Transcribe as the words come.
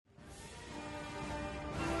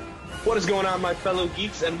What is going on, my fellow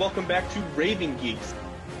geeks, and welcome back to Raving Geeks.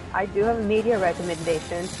 I do have a media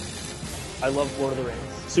recommendation. I love Lord of the Rings.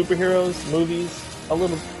 Superheroes, movies, a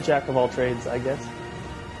little jack of all trades, I guess.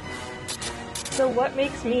 So what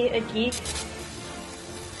makes me a geek?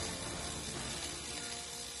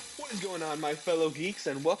 What is going on, my fellow geeks,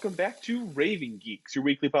 and welcome back to Raving Geeks, your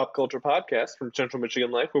weekly pop culture podcast from Central Michigan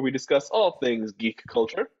Life, where we discuss all things geek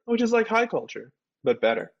culture, which is like high culture, but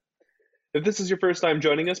better. If this is your first time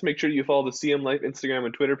joining us, make sure you follow the CM Life Instagram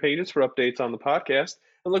and Twitter pages for updates on the podcast,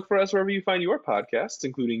 and look for us wherever you find your podcasts,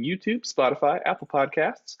 including YouTube, Spotify, Apple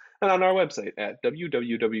Podcasts, and on our website at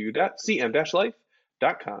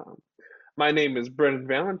www.cm-life.com. My name is Brendan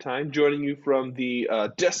Valentine, joining you from the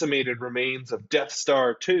decimated remains of Death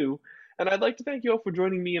Star 2, and I'd like to thank you all for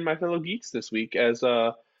joining me and my fellow geeks this week as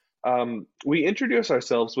we introduce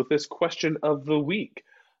ourselves with this question of the week.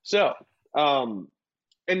 So,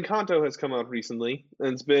 Encanto has come out recently,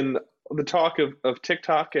 and it's been the talk of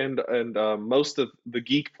TikTok and most of the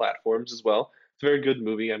geek platforms as well. It's a very good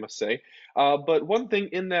movie, I must say. But one thing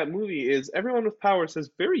in that movie is everyone with powers has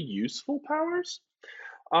very useful powers.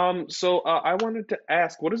 So I wanted to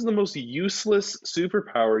ask, what is the most useless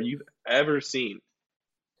superpower you've ever seen?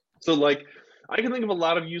 So like, I can think of a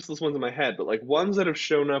lot of useless ones in my head, but like ones that have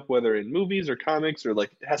shown up whether in movies or comics or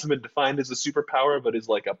like it hasn't been defined as a superpower, but is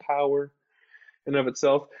like a power in of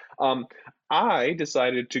itself. I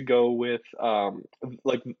decided to go with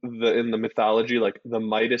like the in the mythology, like the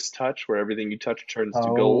Midas touch, where everything you touch turns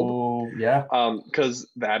to gold. Oh, yeah. Because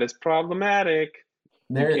that is problematic.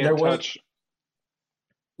 You There can't was touch.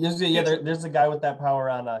 yeah, Yes. there's a guy with that power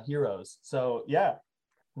on Heroes. So yeah,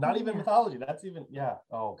 not even Yeah. mythology. That's even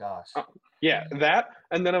Oh gosh. Yeah, that.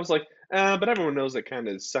 And then I was like, but everyone knows that kind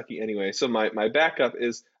of is sucky anyway. So my backup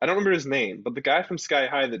is I don't remember his name, but the guy from Sky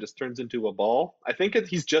High that just turns into a ball. I think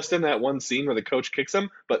he's just in that one scene where the coach kicks him,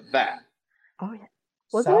 but that. Oh yeah.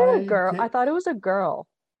 Wasn't it a girl? I Sidekick. thought it was a girl.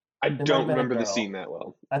 I It might have don't been a remember the scene girl. that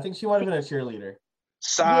well. I think she might have been a cheerleader.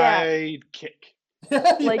 Yeah,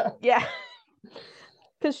 Sidekick. like Yeah. yeah.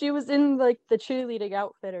 Because she was in like the cheerleading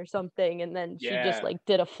outfit or something, and then she just Yeah. like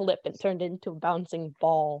did a flip and turned into a bouncing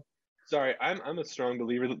ball. Sorry, I'm a strong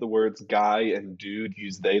believer that the words guy and dude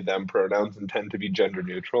use they them pronouns and tend to be gender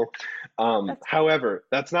neutral. That's However,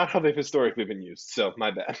 that's not how they've historically been used, so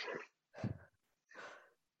my bad. it's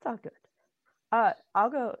all good. I'll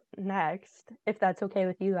go next if that's okay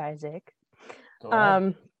with you, Isaac. Go ahead.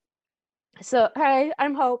 Um, so hey,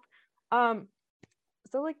 I'm Hope. Um,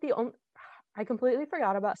 so like I completely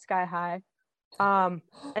forgot about Sky High.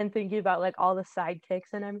 And thinking about like all the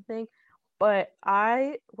sidekicks and everything, but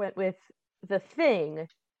I went with the Thing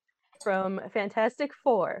from Fantastic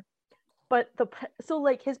Four. But so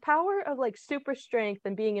like his power of like super strength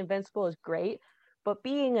and being invincible is great, but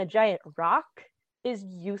being a giant rock is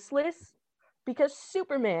useless because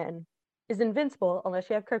Superman is invincible unless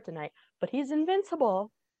you have kryptonite, but he's invincible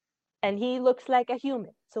and he looks like a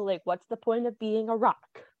human. So like what's the point of being a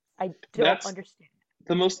rock? I don't That's understand.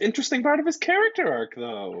 the most interesting part of his character arc,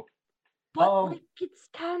 though. But Um, like it's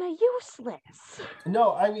kind of useless.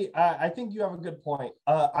 No, I mean, I think you have a good point.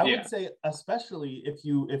 I would Yeah. say, especially if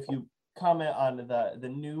you comment on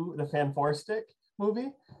the Fan Four Stick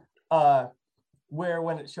movie, uh, where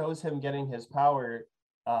when it shows him getting his power,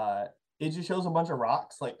 it just shows a bunch of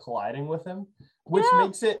rocks like colliding with him, which Yeah,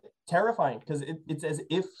 makes it terrifying because it's as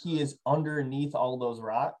if he is underneath all those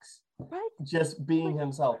rocks, right. just being Like,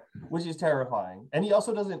 himself, which is terrifying. And he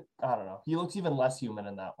also doesn't, I don't know, he looks even less human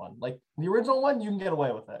in that one. Like the original one, you can get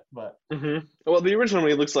away with it, but Well, the original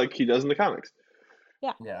one, he looks like he does in the comics.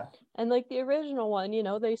 yeah, yeah. and like the original one,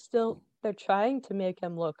 they're trying to make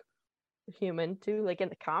him look human too, like in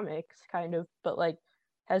the comics, kind of, but like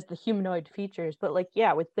has the humanoid features. But like,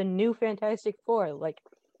 yeah, with the new Fantastic Four, like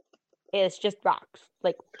it's just rocks.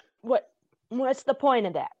 Like, what? What's the point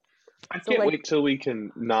of that? I So can't like, wait till we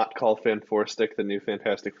can not call Fan Four Stick the new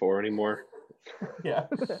Fantastic Four anymore. Yeah.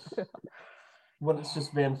 When it's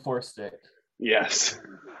just Van Four Stick. Yes.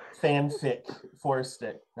 Fanfic Four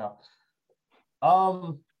Stick. No.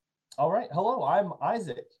 Um, all right. Hello, I'm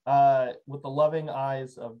Isaac, with the loving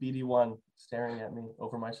eyes of BD1 staring at me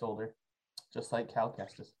over my shoulder, just like Cal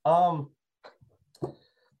Kestis.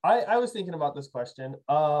 I was thinking about this question.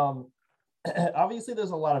 Obviously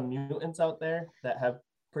there's a lot of mutants out there that have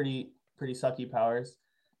pretty sucky powers.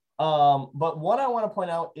 But what I want to point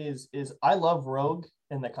out is I love Rogue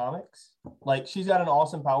in the comics. Like she's got an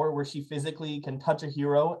awesome power where she physically can touch a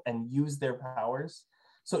hero and use their powers.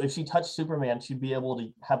 So if she touched Superman, she'd be able to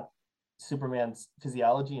have Superman's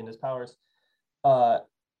physiology and his powers.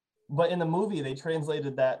 But in the movie, they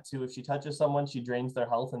translated that to if she touches someone, she drains their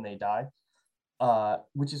health and they die.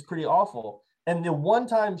 which is pretty awful. And the one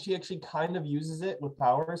time she actually kind of uses it with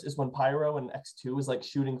powers is when Pyro in X2 is like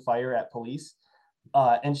shooting fire at police.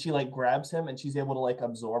 And she like grabs him and she's able to like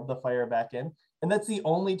absorb the fire back in. And that's the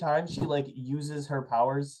only time she like uses her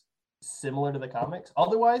powers similar to the comics.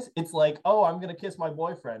 Otherwise, it's like, oh, I'm gonna kiss my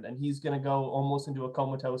boyfriend and he's gonna go almost into a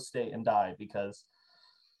comatose state and die because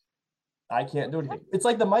I can't do anything. It's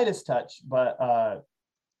like the Midas touch, but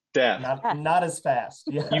Death. not as fast.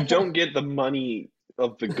 Yeah. You don't get the money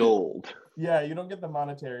of the gold. Yeah, you don't get the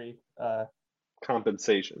monetary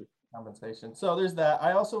compensation. So there's that.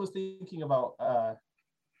 I also was thinking about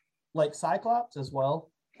like Cyclops as well.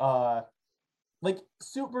 Like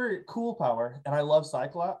super cool power, and I love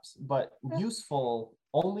Cyclops, but useful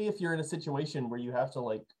only if you're in a situation where you have to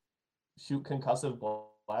like shoot concussive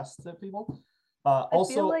blasts at people.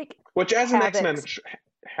 Also, feel like which as an X-Men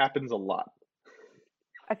happens a lot.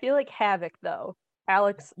 I feel like Havoc though,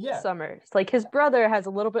 Alex Summers, like his brother has a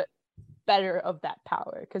little bit better of that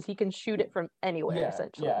power because he can shoot it from anywhere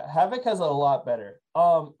essentially. Yeah, Havoc has a lot better.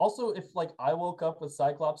 Also, if like I woke up with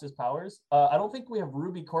Cyclops' powers, I don't think we have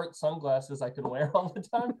ruby quartz sunglasses I can wear all the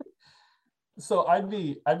time. So I'd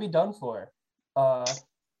be done for.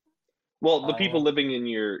 Well, the people living in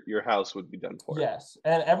your house would be done for. Yes,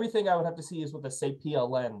 and everything I would have to see is with a Sapia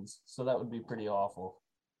lens, so that would be pretty awful.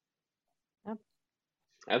 Yep.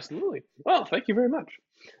 Absolutely. Well, thank you very much.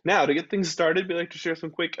 Now, to get things started, we'd like to share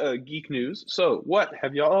some quick geek news. So, what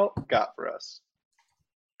have y'all got for us?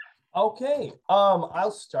 Okay,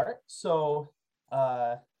 I'll start. So,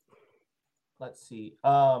 let's see.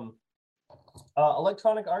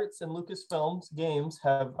 Electronic Arts and Lucasfilms Games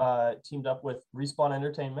have teamed up with Respawn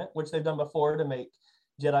Entertainment, which they've done before to make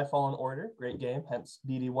Jedi Fallen Order. Great game, hence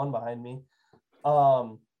BD1 behind me.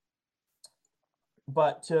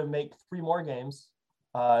 But to make 3 more games,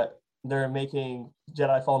 they're making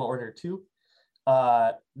Jedi Fallen Order 2.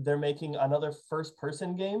 They're making another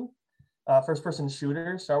first-person game, first-person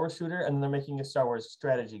shooter, Star Wars shooter, and they're making a Star Wars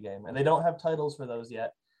strategy game. And they don't have titles for those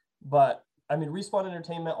yet. But, I mean, Respawn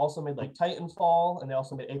Entertainment also made, like, Titanfall, and they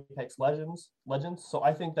also made Apex Legends. So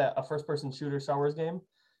I think that a first-person shooter Star Wars game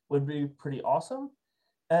would be pretty awesome.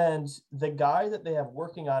 And the guy that they have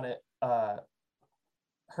working on it,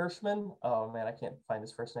 Hirschman, oh, man, I can't find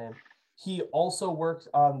his first name. He also worked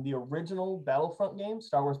on the original Battlefront games,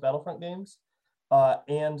 Star Wars Battlefront games,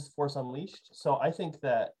 and Force Unleashed. So I think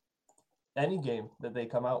that any game that they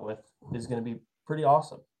come out with is going to be pretty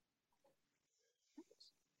awesome.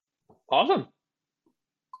 Awesome.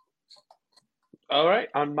 All right,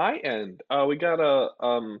 on my end, we got a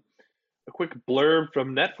quick blurb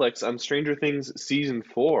from Netflix on Stranger Things season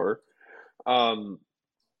 4.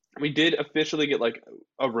 We did officially get like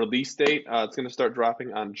a release date. It's going to start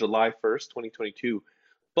dropping on July 1st, 2022.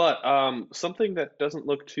 But something that doesn't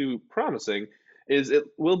look too promising is it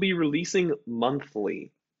will be releasing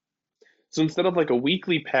monthly. So instead of like a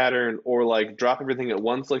weekly pattern or like drop everything at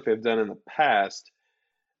once like they've done in the past,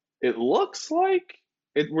 it looks like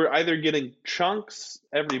we're either getting chunks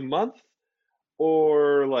every month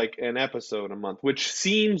or like an episode a month, which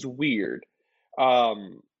seems weird.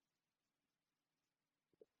 I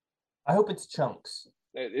hope it's chunks.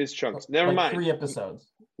 It is chunks. Never like mind. 3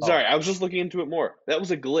 episodes. Sorry, I was just looking into it more. That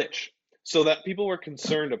was a glitch. So that people were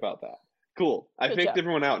concerned about that. Cool. I Good faked job.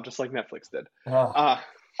 everyone out just like Netflix did. Oh.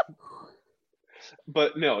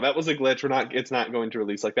 But no, that was a glitch. It's not going to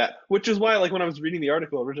release like that. Which is why, like, when I was reading the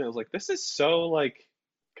article originally, I was like, this is so like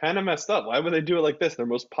kind of messed up. Why would they do it like this? Their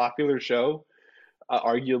most popular show,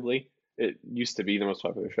 arguably, it used to be the most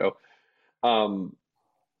popular show.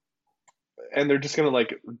 And they're just gonna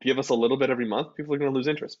like give us a little bit every month. People are gonna lose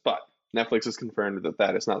interest. But Netflix has confirmed that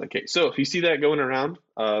that is not the case. So if you see that going around,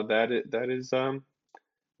 that is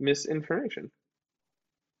misinformation.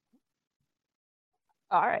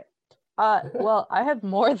 All right. Well, I have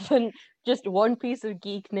more than just one piece of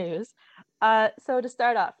geek news. So to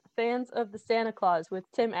start off, fans of the Santa Claus with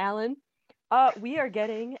Tim Allen, we are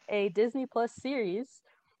getting a Disney Plus series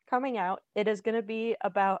coming out. It is going to be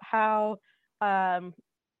about how Tim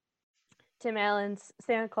Allen's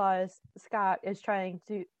Santa Claus, Scott, is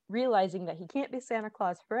realizing that he can't be Santa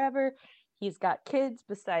Claus forever. He's got kids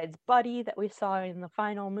besides Buddy that we saw in the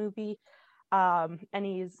final movie. And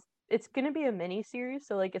it's going to be a mini series.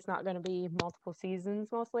 So like, it's not going to be multiple seasons,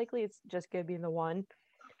 most likely. It's just going to be the one.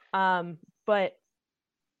 But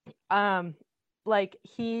like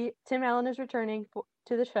Tim Allen is returning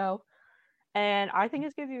to the show. And I think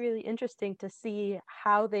it's going to be really interesting to see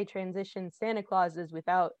how they transition Santa Clauses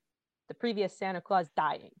without the previous Santa Claus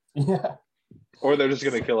dying. Yeah. Or they're just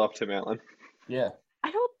gonna kill off Tim Allen. Yeah.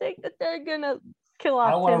 I don't think that they're gonna kill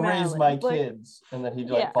off I want Tim to raise Allen, my kids, and then he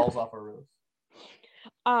like falls off a roof.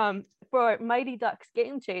 For Mighty Ducks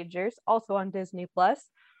Game Changers, also on Disney Plus,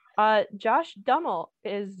 Josh Duhamel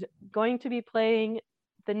is going to be playing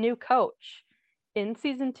the new coach in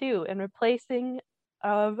season 2 and replacing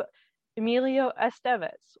of Emilio Estevez.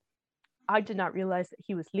 I did not realize that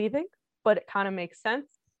he was leaving, but it kind of makes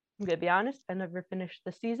sense. I'm gonna be honest, I never finished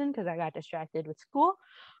the season because I got distracted with school.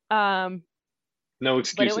 No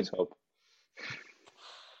excuses, Hope.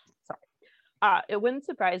 Sorry. It wouldn't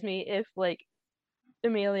surprise me if like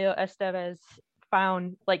Emilio Estevez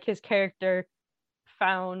found like his character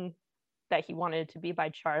found that he wanted to be by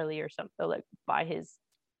Charlie or something, like by his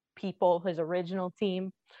people, his original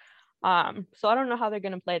team. So I don't know how they're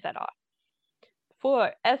gonna play that off.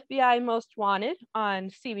 For FBI Most Wanted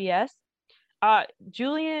on CBS,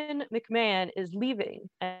 Julian McMahon is leaving,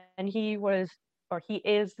 and he is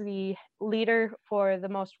the leader for the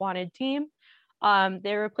Most Wanted team.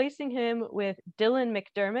 They're replacing him with Dylan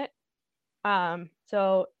McDermott.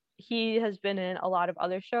 So he has been in a lot of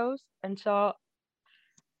other shows, and so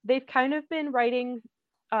they've kind of been writing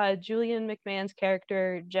Julian McMahon's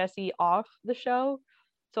character Jesse off the show,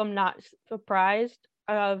 so I'm not surprised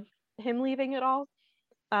of him leaving at all.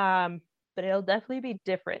 But it'll definitely be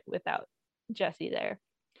different without Jesse there.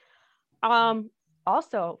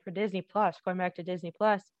 Also for Disney Plus, going back to Disney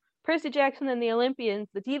Plus, Percy Jackson and the Olympians,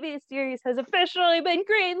 the TV series has officially been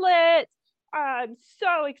greenlit. I'm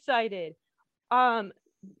so excited.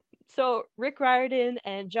 So Rick Riordan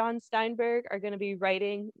and John Steinberg are going to be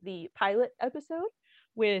writing the pilot episode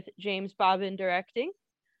with James Bobbin directing.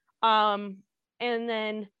 And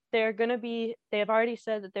then they've already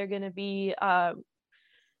said that they're going to be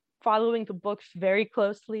following the books very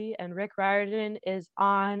closely, and Rick Riordan is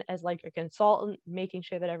on as like a consultant, making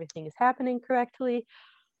sure that everything is happening correctly.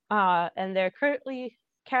 And they're currently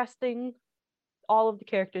casting all of the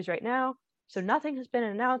characters right now, so nothing has been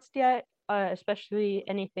announced yet, especially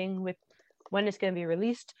anything with when it's going to be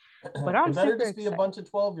released. But I'm it better super just be excited. a bunch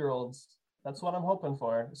of 12-year-olds. That's what I'm hoping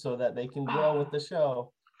for, so that they can grow with the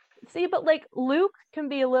show. See, but like Luke can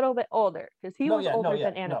be a little bit older because he was older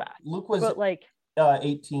than Annabeth. Luke was but like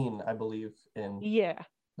 18, I believe, in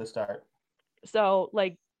the start. So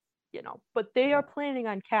like, but they are planning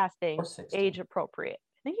on casting age appropriate.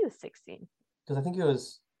 I think he was 16. Because I think he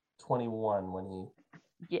was 21 when he.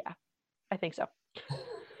 Yeah, I think so.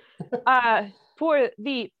 For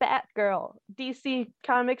the Batgirl DC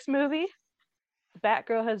Comics movie,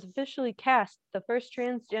 Batgirl has officially cast the first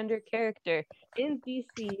transgender character in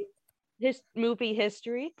DC movie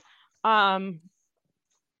history.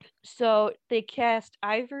 So they cast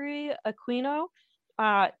Ivory Aquino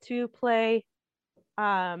to play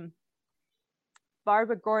Barbara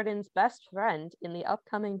Gordon's best friend in the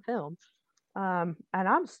upcoming film. And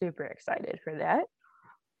I'm super excited for that.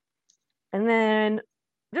 And then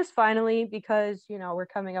just finally, because, we're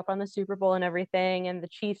coming up on the Super Bowl and everything, and the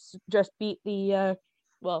Chiefs just beat 2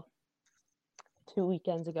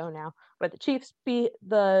 weekends ago now, but the Chiefs beat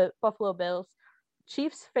the Buffalo Bills.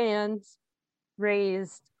 Chiefs fans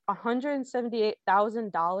raised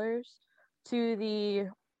 $178,000 to the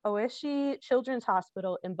Oishi Children's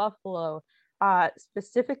Hospital in Buffalo,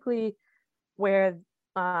 specifically where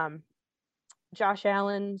Josh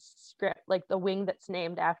Allen's, like the wing that's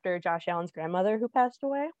named after Josh Allen's grandmother who passed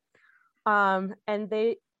away. And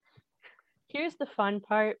here's the fun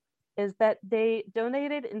part, is that they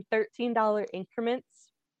donated in $13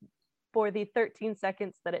 increments for the 13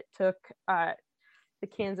 seconds that it took the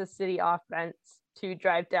Kansas City offense to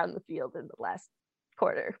drive down the field in the last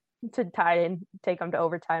quarter to tie and take them to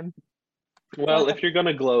overtime. Well, if you're going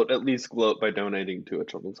to gloat, at least gloat by donating to a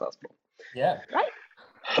children's hospital. Yeah. Right.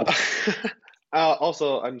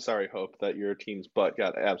 Also, I'm sorry, Hope, that your team's butt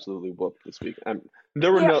got absolutely whooped this week.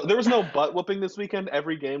 There was no butt whooping this weekend.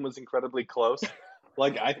 Every game was incredibly close.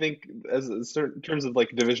 Like, I think in terms of like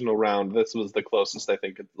divisional round, this was the closest I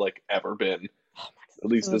think it's like ever been, at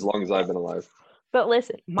least as long as I've been alive. But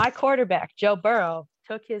listen, my quarterback Joe Burrow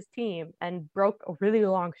took his team and broke a really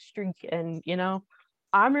long streak, and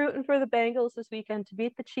I'm rooting for the Bengals this weekend to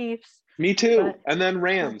beat the Chiefs. Me too. And then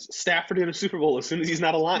Rams. Stafford in a Super Bowl as soon as he's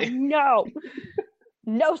not a Lion. No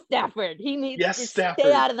Stafford. He needs to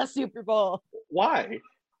stay out of the Super Bowl. Why?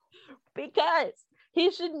 Because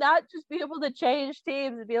he should not just be able to change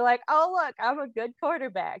teams and be like, oh, look, I'm a good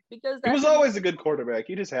quarterback. Because he was always a good quarterback.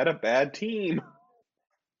 He just had a bad team.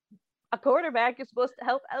 A quarterback is supposed to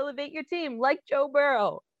help elevate your team, like Joe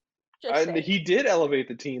Burrow. And he did elevate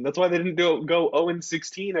the team. That's why they didn't go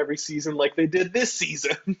 0-16 every season like they did this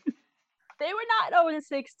season. They were not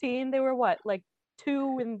 0-16. They were what, like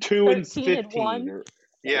 2-13 and 1?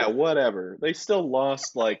 Yeah, whatever. They still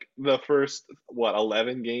lost like the first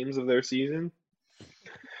 11 games of their season.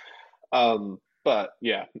 But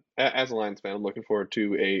yeah, as a Lions fan, I'm looking forward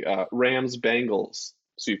to a Rams Bengals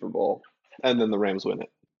Super Bowl, and then the Rams win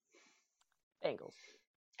it. Bengals.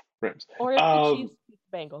 Rams. Or if the Chiefs beat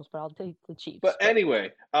the Bengals, but I'll take the Chiefs. But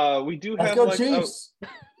anyway, we do Let's have go like Chiefs.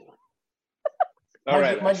 all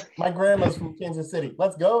right. My grandma's from Kansas City.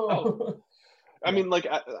 Let's go. Oh. I mean, like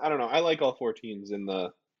I don't know. I like all four teams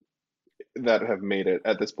that have made it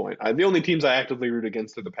at this point. The only teams I actively root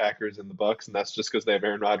against are the Packers and the Bucks, and that's just because they have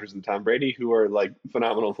Aaron Rodgers and Tom Brady, who are like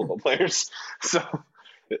phenomenal football players. So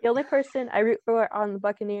the only person I root for on the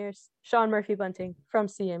Buccaneers, Sean Murphy Bunting from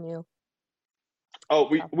CMU. Oh,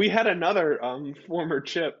 we had another former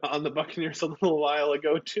Chip on the Buccaneers a little while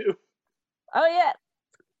ago too. Oh yeah,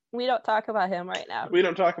 we don't talk about him right now. We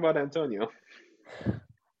don't talk about Antonio.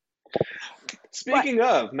 Speaking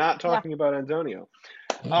of not talking about Antonio,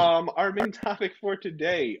 our main topic for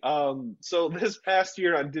today. So this past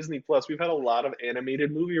year on Disney Plus, we've had a lot of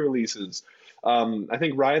animated movie releases. I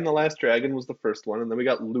think Raya and the Last Dragon was the first one, and then we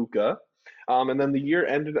got Luca. And then the year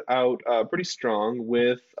ended out pretty strong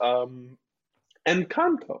with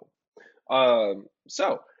Encanto.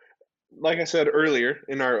 So, like I said earlier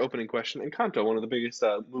in our opening question, Encanto, one of the biggest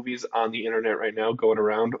movies on the internet right now, going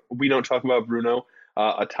around. We Don't Talk About Bruno,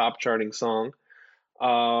 a top charting song.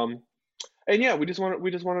 And yeah, we just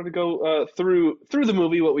wanted to go through the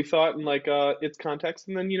movie, what we thought and like its context,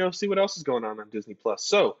 and then see what else is going on Disney Plus.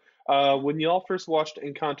 So, when you all first watched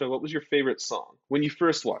Encanto, what was your favorite song when you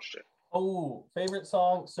first watched it? Oh, favorite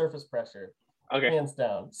song, Surface Pressure. Okay, hands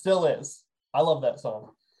down, still is. I love that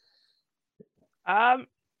song.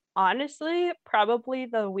 Honestly, probably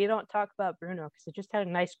the We Don't Talk About Bruno, because it just had a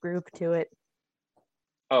nice groove to it.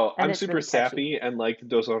 Oh, And I'm it's super really catchy. sappy and like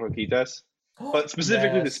Dos Oruguitas, but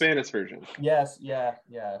specifically the Yes. Spanish version. Yes, yeah.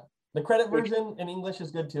 The credit version in English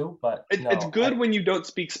is good too, but It's good when you don't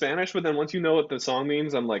speak Spanish, but then once you know what the song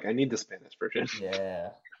means, I'm like, I need the Spanish version. Yeah,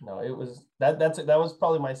 no, it was that was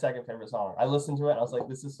probably my second favorite song. I listened to it and I was like,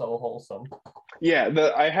 this is so wholesome. Yeah,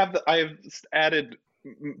 I have added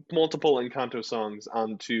multiple Encanto songs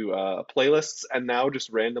onto playlists, and now just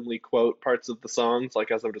randomly quote parts of the songs,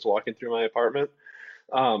 like as I'm just walking through my apartment.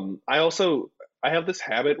 I have this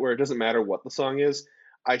habit where it doesn't matter what the song is,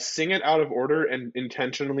 I sing it out of order and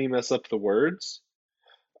intentionally mess up the words.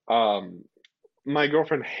 My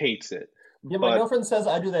girlfriend hates it. Yeah, my girlfriend says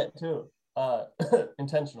I do that too,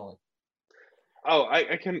 intentionally. Oh,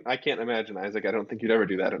 I can't imagine, Isaac. I don't think you'd ever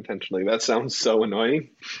do that intentionally. That sounds so annoying.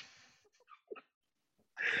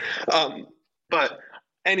 But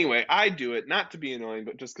anyway, I do it not to be annoying,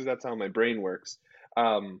 but just because that's how my brain works.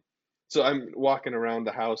 So I'm walking around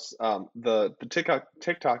the house. The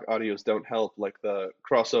TikTok audios don't help, like the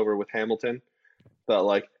crossover with Hamilton. The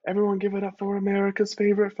like, everyone give it up for America's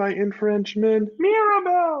favorite fighting Frenchman,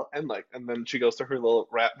 Mirabelle, and then she goes to her little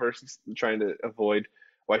rap verse, trying to avoid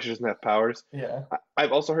why she doesn't have powers. Yeah.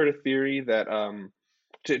 I've also heard a theory that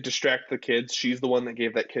to distract the kids, she's the one that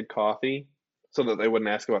gave that kid coffee so that they wouldn't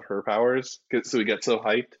ask about her powers, so he gets so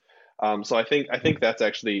hyped. So I think that's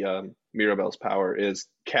actually Mirabelle's power is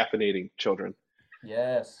caffeinating children.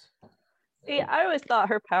 Yes. See, I always thought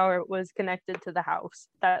her power was connected to the house.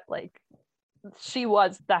 That like she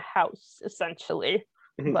was the house essentially.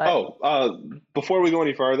 But... before we go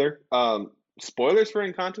any farther, spoilers for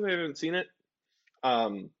Encanto. I haven't seen it.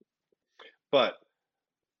 But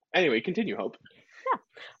anyway, continue, Hope.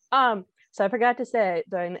 Yeah. So I forgot to say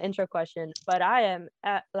during the intro question, but I am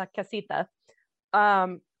at La Casita,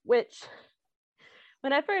 which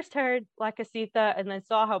when I first heard La Casita and then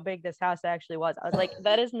saw how big this house actually was, I was like,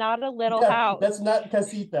 that is not a little house. That's not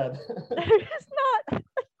Casita. It's not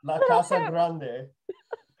La Casa Grande.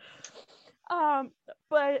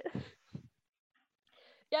 But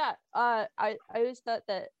yeah, I always thought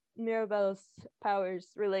that Mirabelle's powers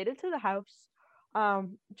related to the house,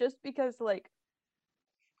 just because like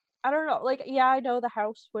I don't know, like yeah, I know the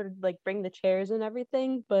house would like bring the chairs and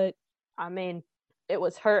everything, but I mean it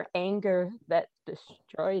was her anger that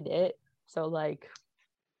destroyed it, so like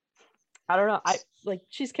I don't know, I like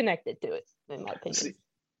she's connected to it in my opinion. See,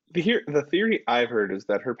 the theory I've heard is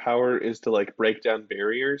that her power is to like break down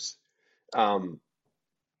barriers.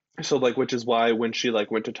 So like, which is why when she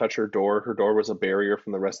like went to touch her door was a barrier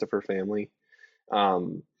from the rest of her family.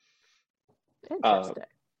 Interesting.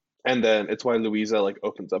 And then it's why Louisa like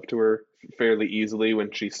opens up to her fairly easily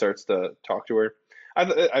when she starts to talk to her. I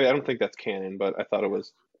don't think that's canon, but I thought it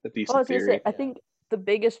was a decent theory. I think the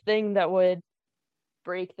biggest thing that would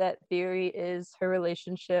break that theory is her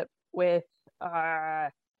relationship with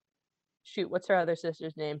what's her other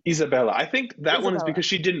sister's name? Isabella. I think that one is because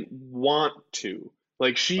she didn't want to.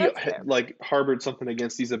 Like she like harbored something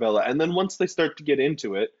against Isabella, and then once they start to get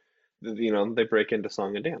into it, they break into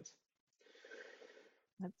song and dance.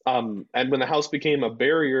 And when the house became a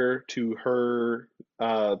barrier to her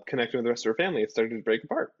connecting with the rest of her family, it started to break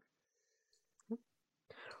apart.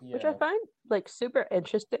 Which I find like super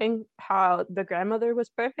interesting, how the grandmother was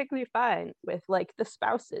perfectly fine with like the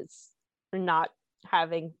spouses not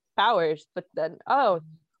having powers, but then, oh,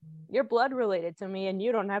 you're blood related to me and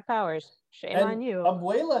you don't have powers. Shame on you.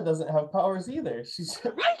 Abuela doesn't have powers either. She's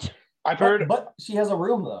right. I've heard, but she has a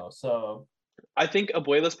room though, so I think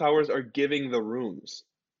Abuela's powers are giving the rooms.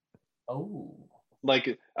 Oh.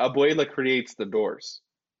 Like Abuela creates the doors.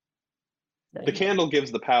 The candle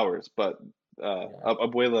gives the powers, but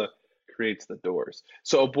Abuela creates the doors.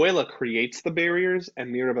 So Abuela creates the barriers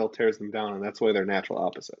and Mirabel tears them down, and that's why they're natural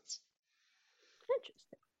opposites.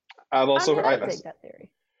 Interesting. I take that theory.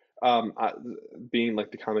 Being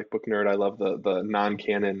like the comic book nerd, I love the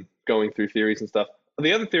non-canon going through theories and stuff.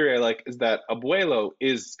 The other theory I like is that Abuelo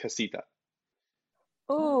is Casita.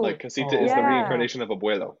 Ooh, like Casita is the reincarnation of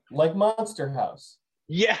Abuelo. Like Monster House.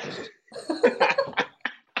 Yeah.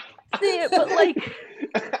 See it, but like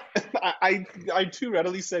I too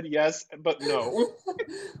readily said yes, but no.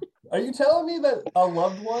 Are you telling me that a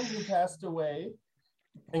loved one who passed away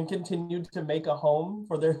and continued to make a home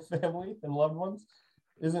for their family and loved ones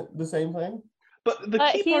isn't the same thing? But the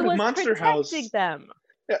key part of Monster House, them.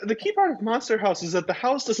 Yeah, the key part of Monster House is that the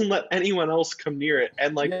house doesn't let anyone else come near it,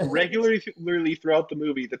 and regularly throughout the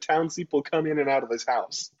movie, the townspeople come in and out of this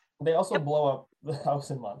house. They also blow up the house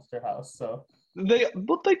in Monster House, so they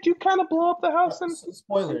do kind of blow up the house and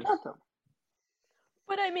spoilers.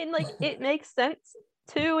 But I mean, like, it makes sense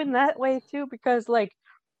too in that way too, because like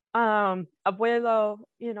Abuelo,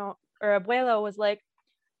 or Abuelo was like,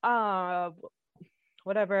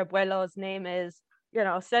 whatever Abuelo's name is,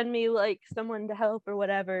 send me like someone to help or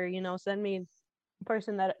whatever, send me a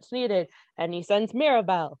person that's needed. And he sends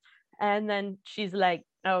Mirabel. And then she's like,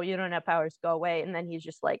 oh, you don't have powers, go away. And then he's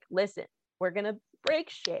just like, listen, we're going to break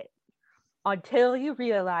shit until you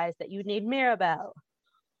realize that you need Mirabel.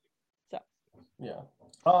 So. Yeah.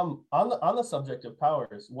 On the subject of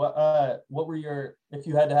powers, what were your, if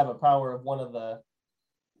you had to have a power of one of the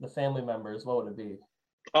family members, what would it be?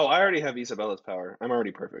 Oh, I already have Isabella's power. I'm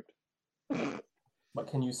already perfect. But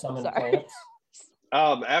can you summon plants?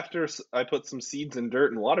 After I put some seeds in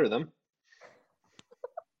dirt and water them.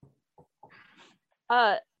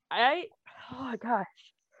 Oh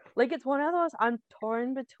gosh, like it's one of those I'm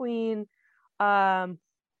torn between. Oh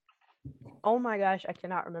my gosh, I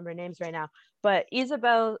cannot remember names right now. But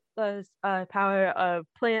Isabella's power of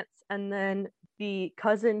plants, and then the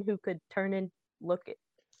cousin who could turn and look at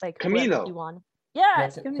like Camilo. You want.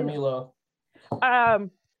 Yes, Camilo.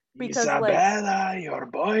 Because Isabella, your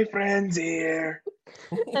boyfriend's here.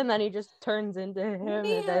 And then he just turns into him,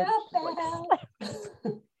 and then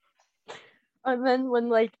and then when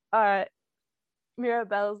like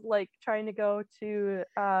Mirabel's like trying to go to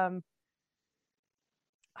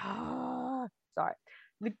sorry,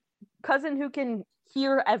 the cousin who can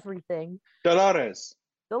hear everything, Dolores.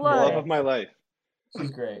 The love of my life.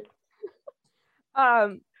 She's great.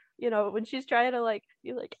 When she's trying to like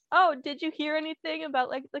be like, oh, did you hear anything about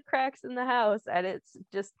like the cracks in the house? And it's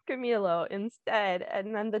just Camilo instead.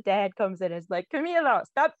 And then the dad comes in and is like, Camilo,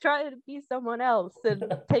 stop trying to be someone else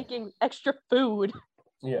and taking extra food.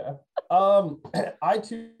 Yeah. I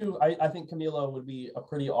think Camilo would be a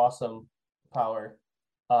pretty awesome power.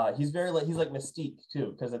 He's like Mystique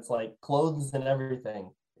too, because it's like clothes and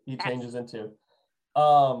everything he changes into.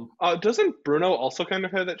 Doesn't Bruno also kind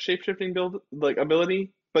of have that shape-shifting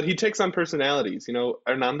ability? But he takes on personalities,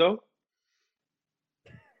 Hernando?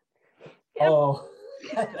 Yep. Oh,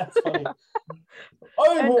 that's funny.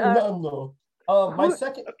 I'm Hernando. My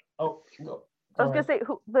second. Oh, go. I was gonna say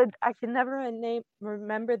I can never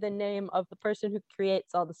remember the name of the person who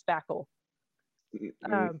creates all the spackle.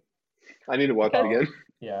 I need to watch it again.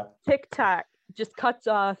 Yeah. TikTok just cuts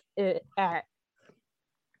off it at.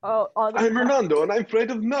 I'm Hernando, and I'm afraid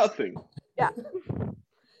of nothing. Yeah.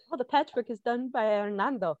 Oh, the patchwork is done by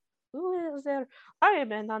Hernando. Who is there? I am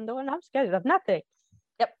Hernando, and I'm scared of nothing.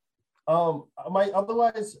 Yep. I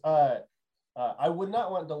would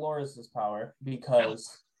not want Dolores's power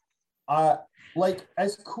because, like,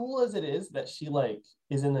 as cool as it is that she like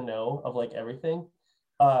is in the know of like everything,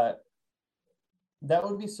 that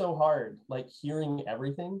would be so hard. Like hearing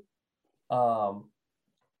everything.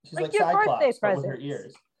 She's like Cyclops, but with her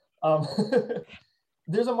ears.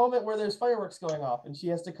 There's a moment where there's fireworks going off and she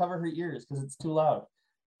has to cover her ears because it's too loud.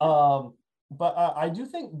 But I do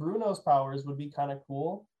think Bruno's powers would be kind of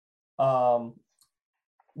cool.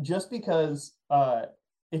 Just because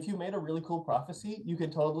if you made a really cool prophecy, you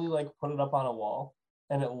could totally like put it up on a wall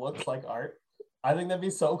and it looks like art. I think that'd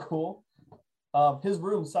be so cool. His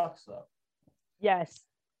room sucks though. Yes.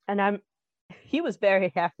 And he was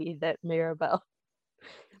very happy that Mirabelle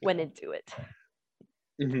went into it.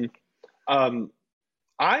 Hmm.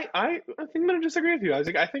 I think I'm gonna disagree with you,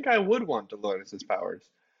 Isaac. I think I would want Dolores' powers.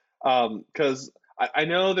 Because I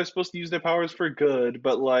know they're supposed to use their powers for good,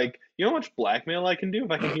 but like, you know how much blackmail I can do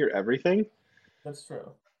if I can hear everything? That's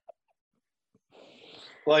true.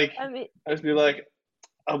 Like, I mean, I'd just be like,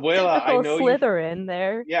 Abuela, I typical know you. Slytherin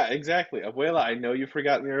there. Yeah, exactly. Abuela, I know you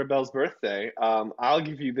forgot Mirabelle's birthday. I'll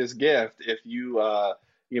give you this gift if you,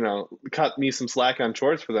 cut me some slack on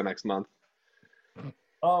chores for the next month.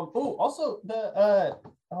 Oh, also the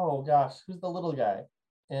oh gosh, who's the little guy?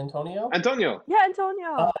 Antonio? Antonio, Yeah,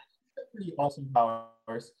 Antonio. Pretty awesome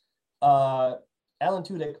powers. Alan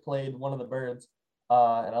Tudyk played one of the birds,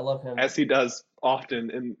 and I love him. as he does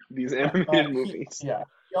often in these animated movies.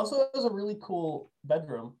 He also has a really cool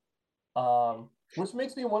bedroom, which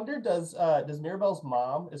makes me wonder: does Mirabelle's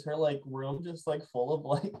mom, is her like room just like full of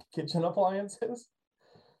like kitchen appliances?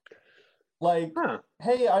 Like, Huh.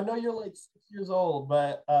 hey, I know you're like 6 years old,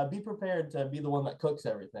 but be prepared to be the one that cooks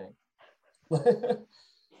everything.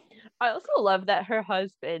 I also love that her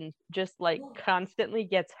husband just like constantly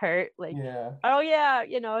gets hurt. Like, Yeah. oh yeah,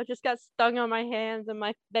 just got stung on my hands and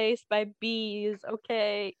my face by bees.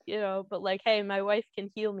 Okay, but like, hey, my wife can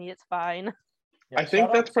heal me. It's fine. I Yeah, think shout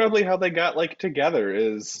out that's probably how they got like together.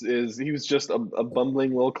 Is he was just a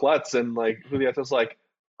bumbling little klutz, and like Juliet was like,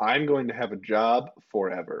 I'm going to have a job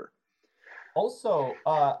forever. Also,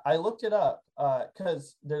 I looked it up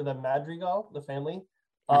because they're the Madrigal, the family.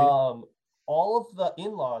 Mhm. All of the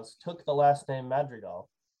in-laws took the last name Madrigal.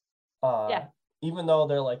 Yeah. Even though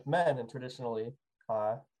they're like men and traditionally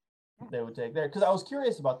they would take there. Because I was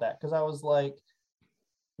curious about that. Because I was like,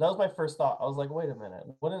 that was my first thought. I was like, wait a minute,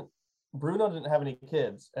 wouldn't Bruno didn't have any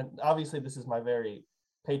kids? And obviously, this is my very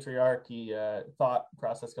patriarchy thought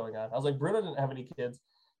process going on. I was like, Bruno didn't have any kids,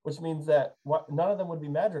 which means that none of them would be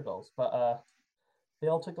Madrigals, but they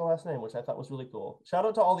all took the last name, which I thought was really cool. Shout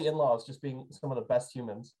out to all the in-laws just being some of the best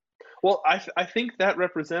humans. Well, I think that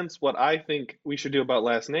represents what I think we should do about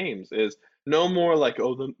last names is no more like,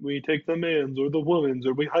 oh, we take the man's or the woman's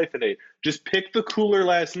or we hyphenate. Just pick the cooler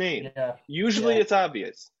last name. Yeah. Usually Yeah. it's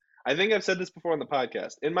obvious. I think I've said this before on the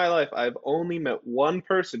podcast. In my life, I've only met one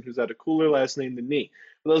person who's had a cooler last name than me.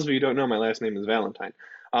 For those of you who don't know, my last name is Valentine.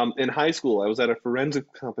 In high school, I was at a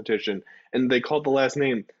forensic competition, and they called the last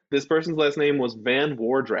name. This person's last name was Van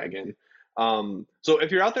War Dragon. So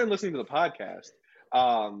if you're out there listening to the podcast,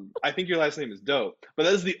 I think your last name is dope, but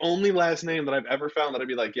that is the only last name that I've ever found that I'd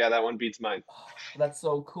be like, yeah, that one beats mine. That's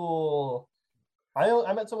so cool.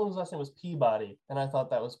 I met someone whose last name was Peabody, and I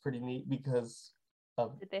thought that was pretty neat because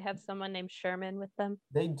Did they have someone named Sherman with them?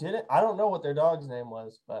 they didn't. I don't know what their dog's name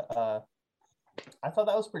was, but I thought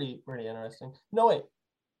that was pretty interesting. No, wait,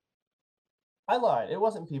 I lied. It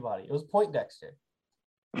wasn't Peabody. It was Poindexter,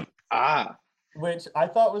 Ah, which I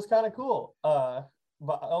thought was kind of cool.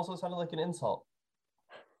 But also sounded like an insult.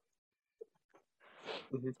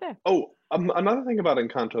 mhm. Fair. Oh, another thing about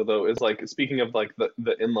Encanto though is like speaking of like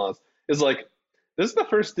the in-laws is like this is the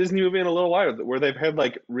first Disney movie in a little while where they've had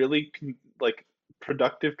like really like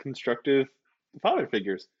productive, constructive father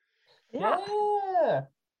figures. Yeah. Yeah.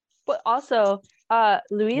 But also, Once,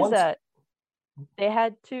 Louisa, they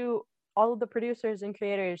had to, all of the producers and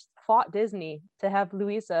creators fought Disney to have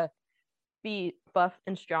Louisa be buff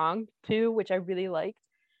and strong too, which I really liked.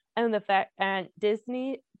 And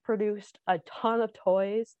Disney produced a ton of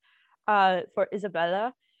toys for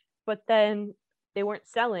Isabella, but then they weren't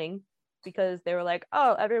selling because they were like,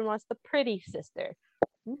 oh, everyone wants the pretty sister.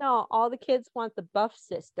 No, all the kids want the buff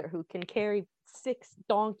sister who can carry 6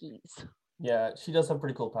 donkeys. yeah, she does have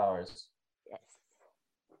pretty cool powers. Yes.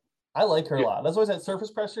 I like her a Yeah. lot. That's why I said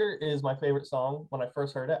Surface Pressure is my favorite song. When I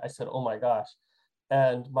first heard it, I said, oh my gosh.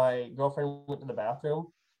 And my girlfriend went to the bathroom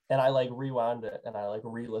and I like rewound it and I like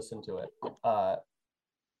re-listened to it.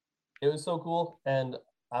 It was so cool. And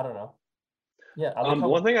I don't know. Yeah, I like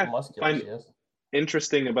One thing how I muscular find she is.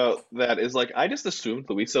 interesting about that is like I just assumed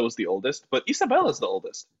Luisa was the oldest, but Isabella's the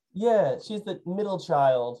oldest. Yeah, she's the middle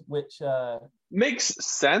child, which Makes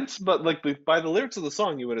sense, but like by the lyrics of the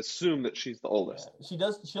song, you would assume that she's the oldest. she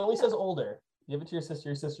does. She only says older. Give it to your sister.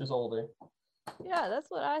 Your sister's older. Yeah, that's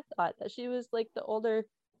what I thought. That she was like the oldest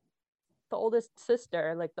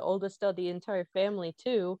sister, like the oldest of the entire family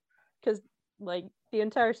too. Because like the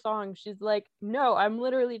entire song, she's like, no, I'm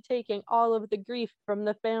literally taking all of the grief from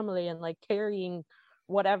the family and like carrying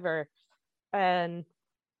whatever. And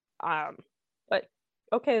but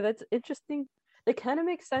okay, that's interesting. It kind of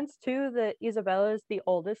makes sense too that Isabella is the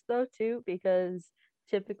oldest though too, because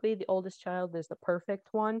typically the oldest child is the perfect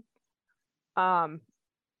one, um,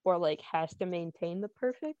 or like has to maintain the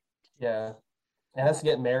perfect. Yeah. It has to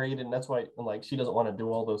get married, and that's why like she doesn't want to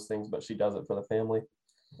do all those things, but she does it for the family.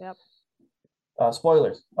 Yep.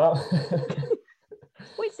 Spoilers.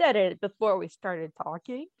 We said it before we started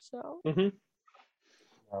talking, so. Hmm.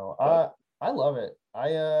 No, I love it.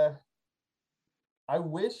 I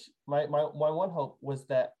wish my one hope was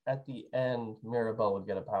that at the end Mirabel would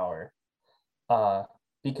get a power. Uh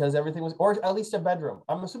because everything was, or at least a bedroom.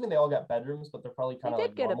 I'm assuming they all got bedrooms, but they're probably They kind of did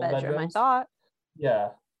like get a normal bedroom, I bedrooms. thought. Yeah.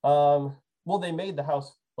 Well, they made the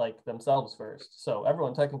house like themselves first. So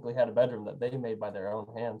everyone technically had a bedroom that they made by their own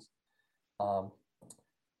hands. Um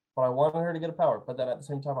but I wanted her to get a power. But then at the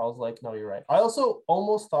same time, I was like, no, you're right. I also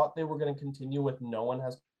almost thought they were going to continue with no one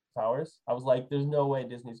has powers. I was like, there's no way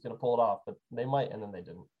Disney's going to pull it off, but they might, and then they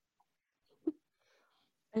didn't.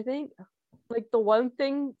 I think like the one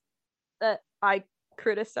thing that I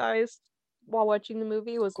criticized while watching the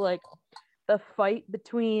movie was like the fight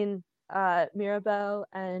between Mirabel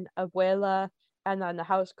and Abuela, and then the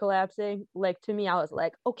house collapsing. Like to me, I was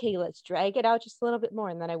like, okay, let's drag it out just a little bit more.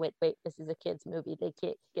 And then I went, wait, this is a kids movie. They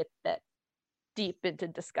can't get that deep into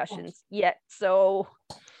discussions yet. So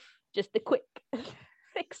just a quick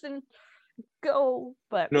fix and go.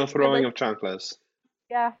 But No I throwing like, of chanclas.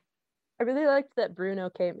 yeah, I really liked that Bruno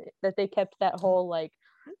came, that they kept that whole like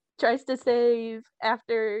tries to save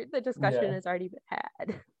after the discussion Yeah, has already been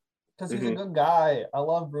had. because he's a Hmm. good guy. I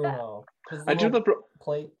love Bruno. His I do little love,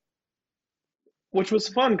 plate. which was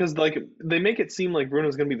fun because like they make it seem like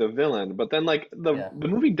Bruno's gonna be the villain, but then like the Yeah, the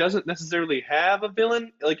movie doesn't necessarily have a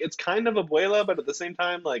villain. Like it's kind of Abuela, but at the same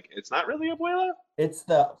time, like it's not really Abuela. it's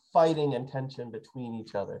the fighting and tension between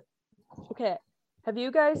each other. Okay, have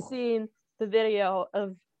you guys seen the video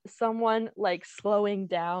of someone like slowing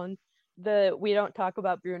down the "We Don't Talk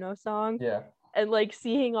About Bruno" song Yeah, and like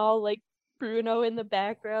seeing all like Bruno in the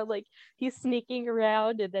background, like he's sneaking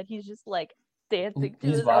around and then he's just like dancing to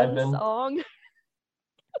he's his own vibing. song.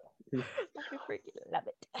 I freaking love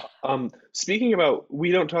it. Speaking about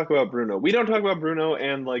we don't talk about Bruno. We don't talk about Bruno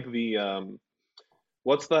and like the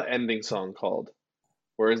what's the ending song called?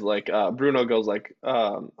 Whereas like Bruno goes like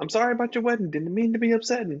I'm sorry about your wedding, didn't mean to be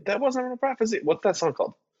upsetting. That wasn't a prophecy. What's that song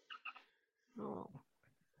called? Oh.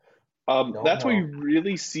 Don't That's where know. you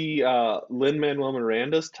really see Lin-Manuel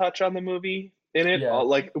Miranda's touch on the movie in it. Yeah,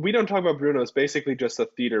 Like we don't talk about Bruno. It's basically just a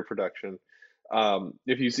theater production.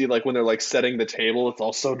 If you see like when they're like setting the table, it's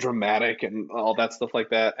all so dramatic and all that stuff like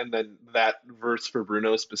that. And then that verse for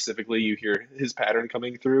Bruno specifically, you hear his pattern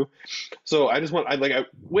coming through. So I just want I like I,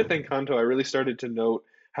 with Encanto, I really started to note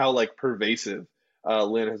how like pervasive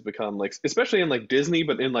Lin has become, like especially in like Disney,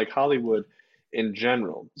 but in like Hollywood in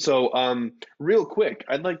general. So real quick,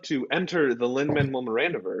 I'd like to enter the Lin-Manuel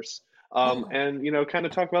Miranda verse, and kind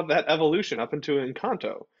of talk about that evolution up into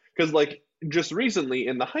Encanto, because like just recently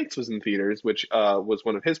in The Heights was in theaters, which was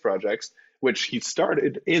one of his projects, which he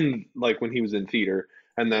started in like when he was in theater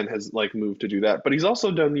and then has like moved to do that. But he's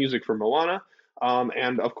also done music for Moana,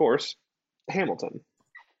 and of course Hamilton.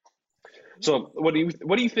 So what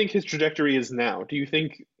do you think his trajectory is now? Do you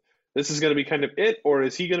think this is going to be kind of it, or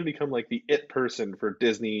is he going to become like the it person for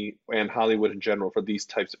Disney and Hollywood in general for these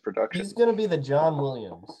types of he's productions? gonna be the John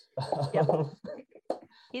Williams. Yep.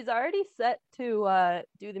 He's already set to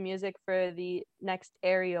do the music for the next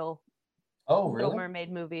Ariel Oh, Little really? Mermaid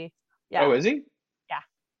movie. Oh, Yeah, is he? yeah.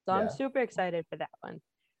 So I'm Yeah. super excited for that one.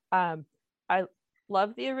 I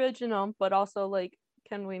love the original, but also like,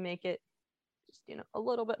 can we make it just a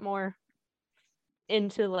little bit more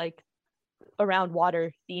into like around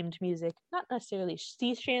water themed music? Not necessarily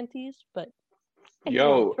sea shanties, but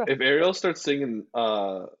Yo, throw. if Ariel starts singing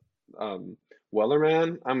um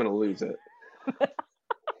Wellerman, I'm gonna lose it.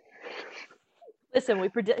 Listen, we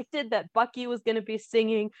predicted that Bucky was going to be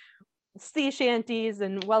singing sea shanties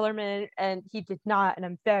and Wellerman, and he did not, and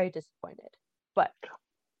I'm very disappointed. But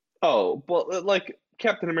Oh, but like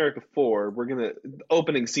Captain America 4, the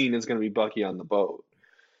opening scene is gonna be Bucky on the boat.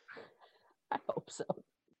 I hope so.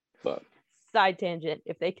 But Side tangent: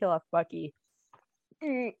 if they kill off Bucky,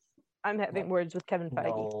 I'm having words with Kevin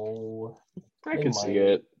Feige. No, I they could see might.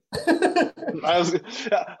 it. I was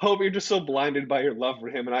I hope you're just so blinded by your love for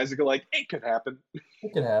him and Isaac are like, it could happen.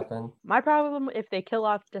 It could happen. My problem, if they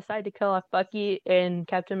decide to kill off Bucky in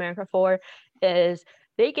Captain America 4, is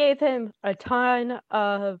they gave him a ton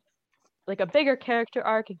of like a bigger character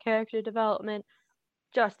arc and character development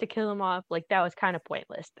just to kill him off. Like that was kind of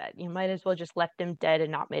pointless. That you might as well just left him dead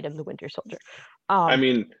and not made him the Winter Soldier. I Um,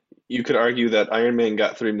 mean, you could argue that Iron Man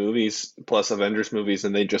got 3 movies plus Avengers movies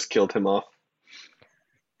and they just killed him off.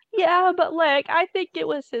 yeah, but like I think it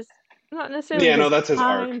was his not necessarily Yeah, no, his that's his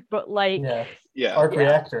arc. time, but like, Yeah, Yeah. arc yeah,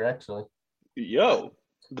 reactor actually. Yo,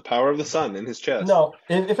 the power of the sun in his chest. No,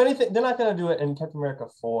 if anything, they're not gonna do it in Captain America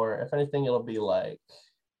 4. If anything, it'll be like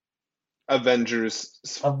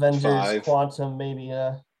Avengers Avengers, 5. Quantum, maybe.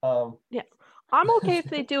 yeah. I'm okay if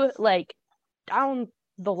they do it like down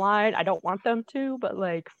the line. I don't want them to, but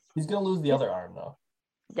like, He's gonna lose the other arm though.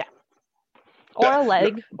 yeah, or a No,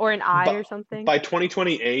 leg or an eye or something. by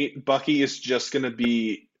 2028, Bucky is just gonna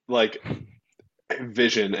be like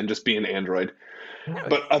Vision and just be an android,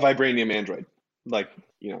 but a vibranium android, like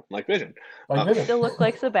like Vision. Like Vision. Still look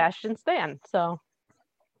like Sebastian Stan. So,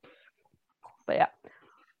 but yeah.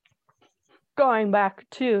 Going back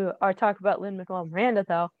to our talk about Lin-Manuel Miranda,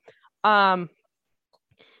 though,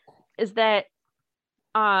 is that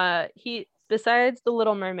he, besides The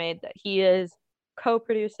Little Mermaid, that he is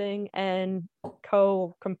co-producing and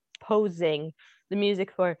co-composing the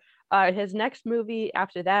music for. His next movie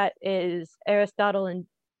after that is Aristotle and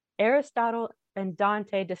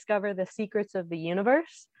Dante Discover the Secrets of the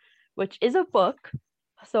Universe, which is a book.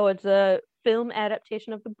 So it's a film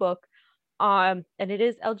adaptation of the book. And it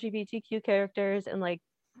is LGBTQ characters and like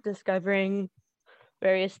discovering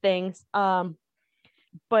various things.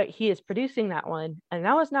 But he is producing that one, and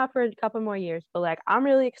that was not for a couple more years. But like, I'm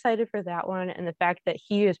really excited for that one, and the fact that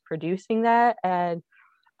he is producing that, and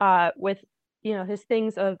with his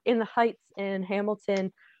things of In the Heights and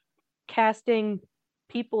Hamilton, casting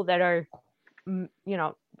people that are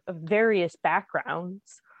of various backgrounds.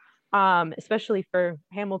 Especially for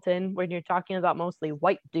Hamilton, when you're talking about mostly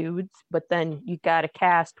white dudes, but then you got a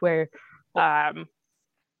cast where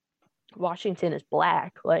Washington is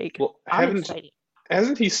black. Like, Well, I'm excited.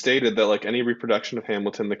 Hasn't he stated that like any reproduction of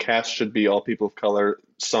Hamilton, the cast should be all people of color,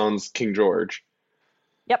 sans King George?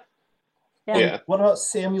 Yep. Yeah. What about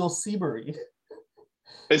Samuel Seabury?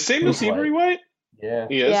 Is Samuel Seabury white? Yeah.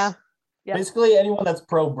 He is? Yeah. Yep. Basically, anyone that's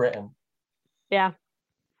pro-Britain. Yeah,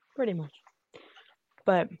 pretty much.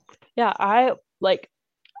 But yeah, I like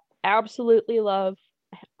absolutely love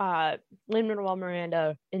Lin-Manuel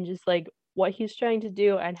Miranda and just like what he's trying to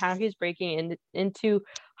do and how he's breaking into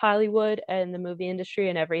Hollywood and the movie industry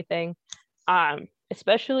and everything.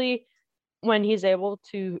 Especially when he's able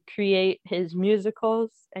to create his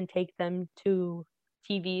musicals and take them to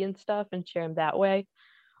TV and stuff and share them that way.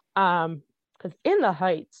 Because In the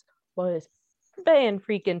Heights was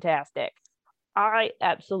fan-freaking-tastic. I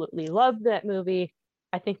absolutely love that movie.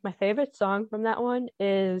 I think my favorite song from that one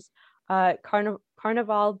is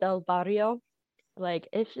Carnaval del Barrio. Like,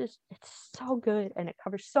 it's so good, and it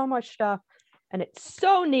covers so much stuff, and it's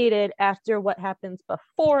so needed after what happens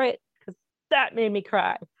before it, because that made me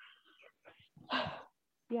cry.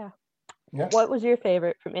 Yeah. What was your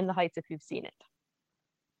favorite from In the Heights if you've seen it?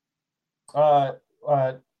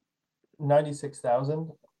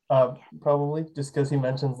 96,000, probably, just because he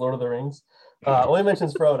mentions Lord of the Rings. Well, he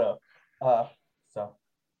mentions Frodo. So.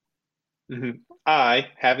 Mm-hmm. I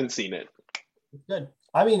haven't seen it. It's good.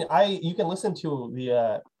 I mean, you can listen to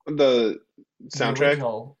the soundtrack. The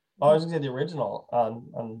original. Oh, I was gonna say the original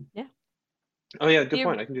on. Yeah. Oh yeah, good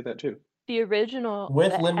point. I can do that too. The original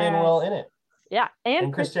with Lin-Manuel in it. Yeah,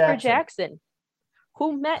 and Christopher Jackson,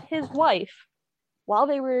 who met his wife while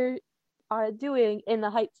they were doing In the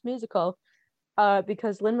Heights musical,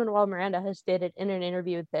 because Lin-Manuel Miranda has stated in an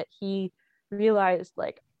interview that he realized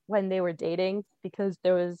like when they were dating, because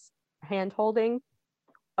there was hand holding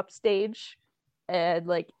upstage and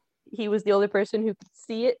like he was the only person who could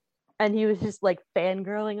see it, and he was just like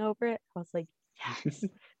fangirling over it. I was like, yes,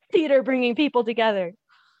 theater bringing people together.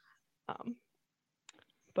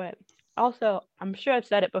 But also, I'm sure I've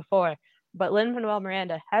said it before, but Lin-Manuel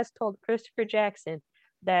Miranda has told Christopher Jackson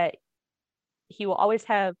that he will always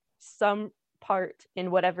have some part in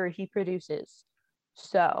whatever he produces.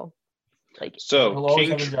 So he'll always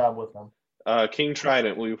have a job with them. King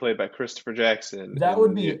Trident will be played by Christopher Jackson. That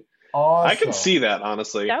would be awesome. I can see that,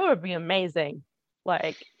 honestly. That would be amazing.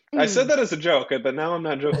 Like, I said that as a joke, but now I'm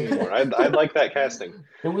not joking anymore. I like that casting.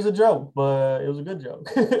 It was a joke, but it was a good joke.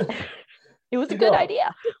 It was a good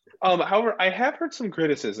idea. However, I have heard some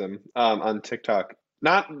criticism on TikTok,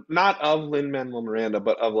 not of Lin-Manuel Miranda,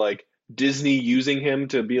 but of like Disney using him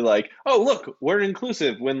to be like, oh look, we're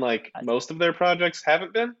inclusive, when like most of their projects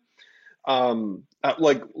haven't been.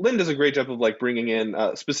 Like Lin does a great job of like bringing in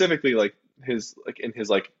specifically like his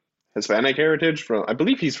Hispanic heritage from, I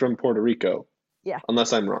believe he's from Puerto Rico. Yeah.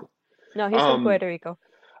 Unless I'm wrong. No, he's from Puerto Rico.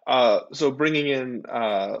 So bringing in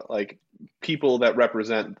like people that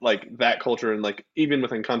represent like that culture, and like even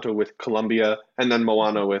with Encanto with Colombia, and then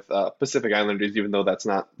Moana with Pacific Islanders, even though that's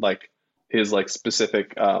not like his like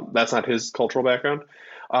specific, that's not his cultural background.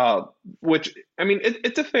 Which I mean,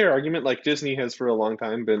 it's a fair argument. Like Disney has for a long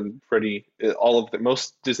time been pretty. All of the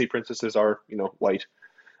most Disney princesses are white,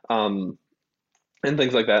 um, and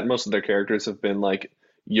things like that. Most of their characters have been like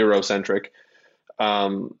Eurocentric,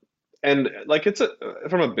 um, and like it's a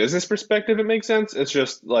from a business perspective, it makes sense. It's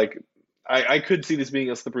just like I could see this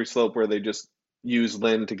being a slippery slope where they just use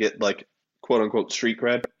Lin to get like quote unquote street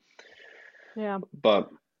cred, Yeah. but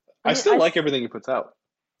I I mean, still like everything he puts out.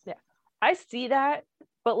 yeah, I see that,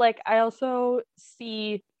 but like I also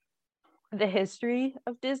see the history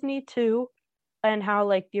of Disney too, and how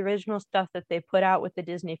like the original stuff that they put out with the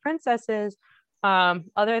Disney princesses,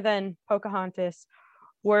 other than Pocahontas,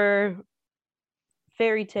 were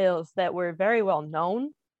fairy tales that were very well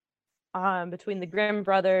known, between the Grimm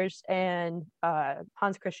brothers and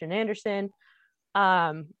Hans Christian Andersen.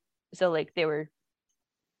 Um, so like they were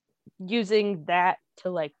using that to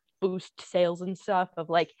like boost sales and stuff of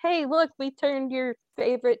like, hey, look, we turned your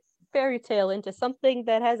favorite fairy tale into something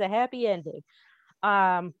that has a happy ending.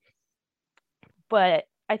 Um, but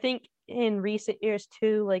I think in recent years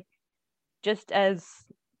too, like just as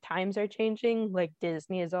times are changing, like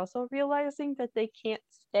Disney is also realizing that they can't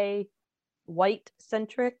stay white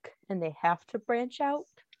centric and they have to branch out.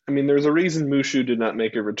 I mean, there's a reason Mushu did not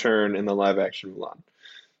make a return in the live action Mulan.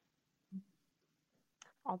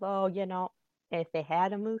 Although, if they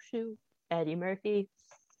had a Mushu, Eddie Murphy,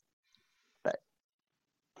 but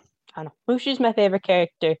I don't know. Mushu's my favorite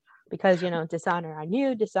character because, dishonor on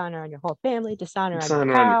you, dishonor on your whole family, dishonor on your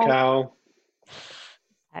Dishonor on your cow. cow.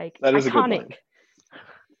 Like, That is a good iconic. line.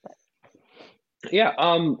 Yeah,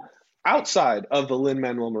 outside of the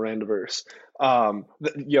Lin-Manuel Miranda verse,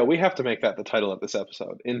 we have to make that the title of this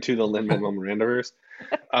episode, Into the Lin-Manuel Miranda verse.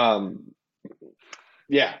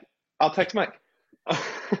 Yeah, I'll text Mike.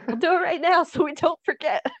 We'll do it right now so we don't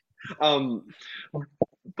forget.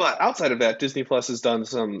 But outside of that, Disney Plus has done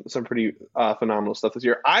some pretty phenomenal stuff this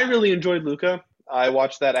year. I really enjoyed Luca. I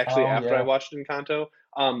watched that actually after I watched Encanto.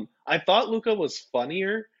 I thought Luca was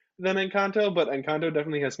funnier than Encanto, but Encanto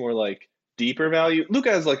definitely has more like deeper value.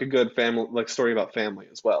 Luca has like a good family like story about family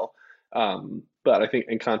as well. But I think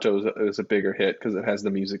Encanto is a bigger hit because it has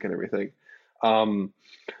the music and everything.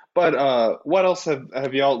 But what else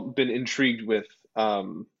have y'all been intrigued with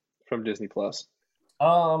from Disney Plus?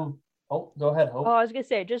 Go ahead, Hope. Oh, I was gonna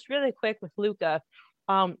say just really quick with Luca.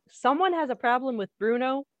 Someone has a problem with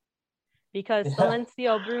Bruno because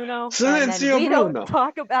Silencio Bruno. Silencio we Bruno. Don't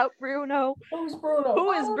talk about Bruno. Who's Bruno?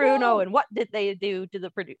 Who is Bruno, and what did they do to the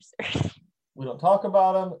producers? We don't talk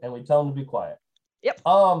about him, and we tell him to be quiet. Yep.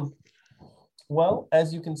 Well,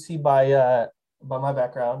 as you can see by my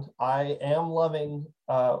background, I am loving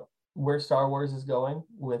where Star Wars is going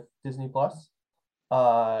with Disney Plus.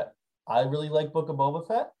 I really like Book of Boba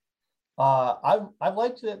Fett. I've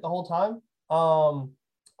liked it the whole time.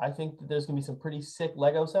 I think that there's gonna be some pretty sick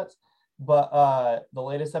Lego sets, but the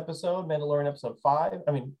latest episode, Mandalorian episode 5,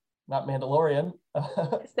 I mean, not Mandalorian.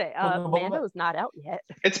 Mando's not out yet.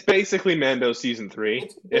 It's basically Mando season 3.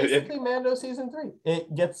 It's basically Mando season 3.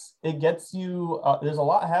 It gets you. There's a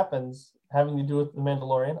lot happens having to do with the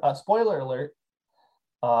Mandalorian. Spoiler alert.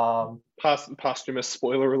 Posthumous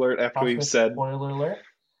spoiler alert after we've said spoiler alert.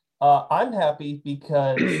 I'm happy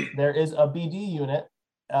because there is a BD unit.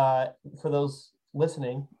 For those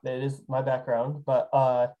listening, that is my background. But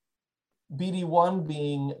BD1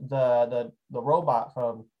 being the robot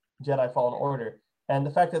from Jedi Fallen Order, and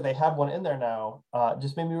the fact that they have one in there now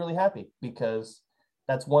just made me really happy because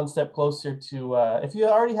that's one step closer to. If you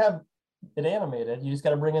already have it animated, you just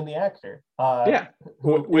got to bring in the actor.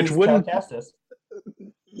 Which wouldn't. Castis.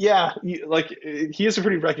 Yeah, he has a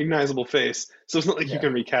pretty recognizable face, so it's not like you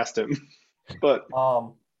can recast him. But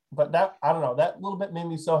that I don't know, that little bit made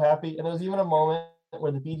me so happy, and there was even a moment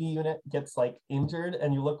where the BD unit gets like injured,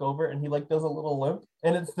 and you look over, and he like does a little limp,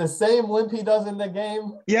 and it's the same limp he does in the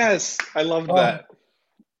game. Yes, I loved that.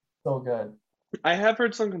 So good. I have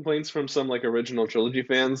heard some complaints from some like original trilogy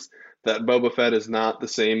fans that Boba Fett is not the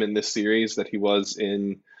same in this series that he was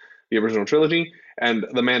in the original trilogy, and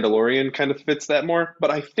the Mandalorian kind of fits that more. But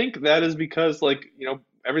I think that is because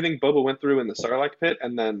everything Boba went through in the Sarlacc pit,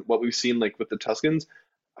 and then what we've seen like with the Tuscans,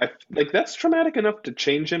 that's traumatic enough to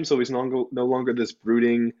change him, so he's no longer this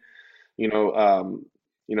brooding, not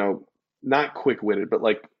quick-witted, but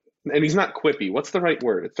and he's not quippy. What's the right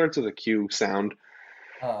word? It starts with a Q sound.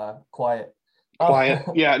 Quiet. Quiet.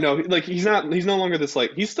 Yeah, no, like he's no longer this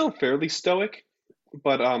he's still fairly stoic,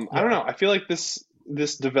 but I don't know. I feel like this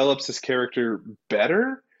develops his character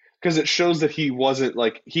better because it shows that he wasn't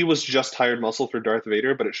he was just hired muscle for Darth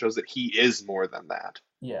Vader, but it shows that he is more than that.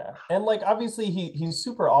 Yeah, and obviously he's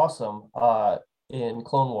super awesome in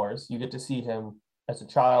Clone Wars. You get to see him as a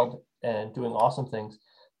child and doing awesome things.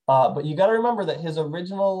 But you got to remember that his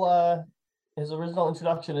original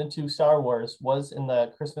introduction into Star Wars was in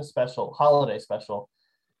the Christmas special, holiday special,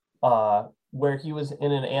 where he was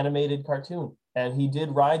in an animated cartoon, and he did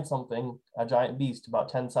ride something, a giant beast,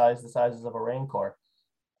 about the sizes of a Rancor,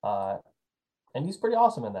 and he's pretty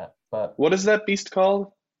awesome in that. But What is that beast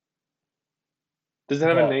called? Does it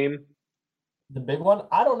have a the name? the big one,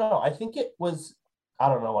 I don't know. I think it was. I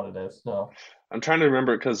don't know what it is. No, I'm trying to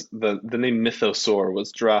remember because the name Mythosaur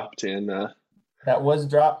was dropped that was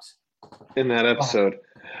dropped. in that Oh, episode.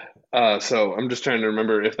 So I'm just trying to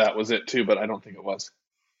remember if that was it too, but I don't think it was.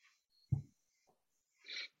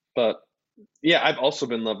 But yeah, I've also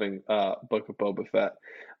been loving Book of Boba Fett.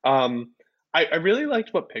 Um, I really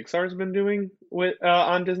liked what Pixar's been doing with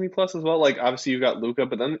on Disney Plus as well. Like obviously you've got Luca,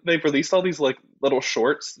 but then they've released all these like little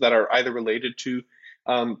shorts that are either related to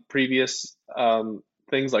previous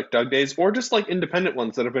things like Doug Days or just like independent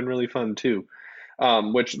ones that have been really fun too.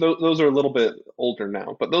 Which those are a little bit older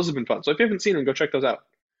now, but those have been fun. So if you haven't seen them, go check those out.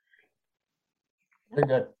 they're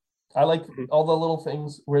good. I like Mhm. all the little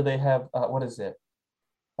things where they have what is it?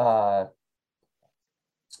 Uh,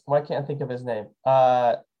 why can't I think of his name?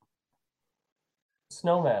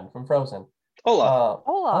 Snowman from Frozen. Olaf.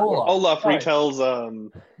 Olaf. Olaf. Olaf Sorry.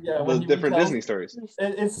 retells Yeah, the when he different retells, Disney stories.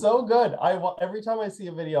 it's so good. Every time I see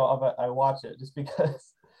a video of it, I watch it just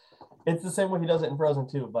because it's the same way he does it in Frozen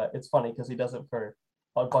too. But it's funny because he does it for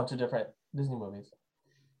a bunch of different Disney movies.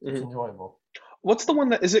 It's Mhm. enjoyable. What's the one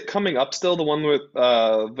that is it coming up still? The one with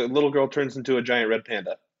the little girl turns into a giant red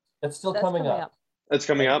panda. It's still That's coming coming up. up. It's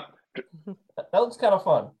coming And up. that looks kind of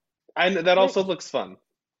fun. And that Wait, also looks fun.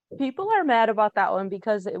 people are mad about that one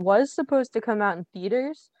because it was supposed to come out in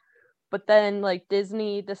theaters, but then like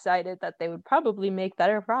Disney decided that they would probably make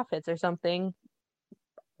better profits or something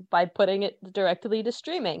by putting it directly to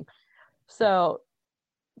streaming. So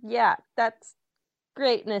yeah, that's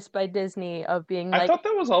greatness by Disney of being I like, thought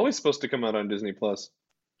that was always supposed to come out on Disney Plus.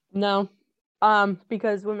 no.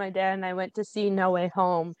 Because when my dad and I went to see No Way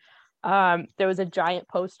Home, there was a giant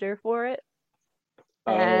poster for it.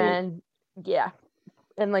 Oh, And yeah,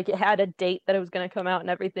 and like it had a date that it was going to come out and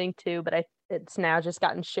everything too, but it's now just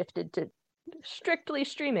gotten shifted to strictly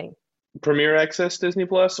streaming. Premier Access Disney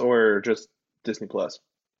Plus or just Disney Plus?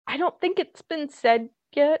 I don't think it's been said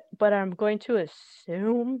yet, but I'm going to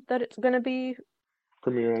assume that it's going to be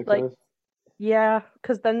Premier like, Access. yeah,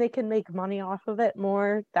 because then they can make money off of it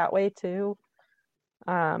more that way too,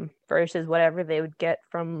 versus whatever they would get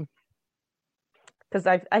from, because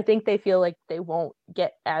I think they feel like they won't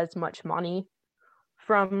get as much money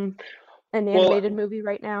from an Well, animated movie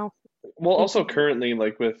right now in also theaters. currently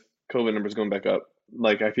like with COVID numbers going back up,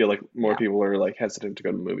 like I feel like more Yeah. people are like hesitant to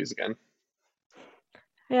go to movies again.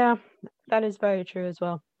 Yeah, that is very true as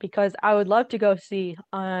well. Because I would love to go see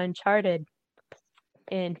Uncharted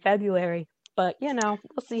in February, but we'll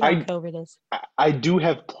see how I COVID is. I do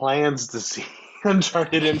have plans to see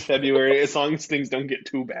Uncharted in February as long as things don't get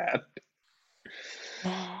too bad.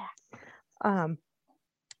 um,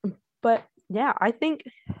 but yeah, I think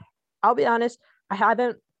I'll be honest, I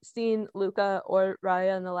haven't seen Luca or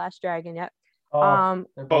Raya and the Last Dragon yet. Oh, Um,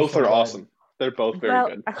 they're both Both so are good. awesome. They're both very well,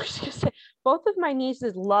 good. I was gonna say both of my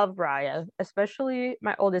nieces love Raya, especially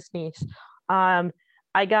my oldest niece. Um,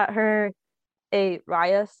 I got her a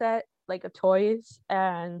Raya set, like of toys,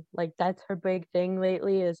 and like that's her big thing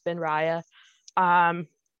lately has been Raya. Um,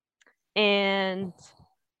 and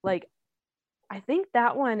like I think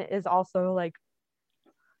that one is also like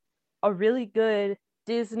a really good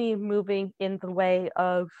Disney moving in the way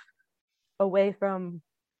of away from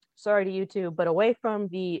sorry to you too, but away from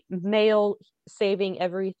the male saving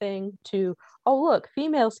everything to oh look,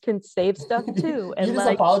 females can save stuff too. You And just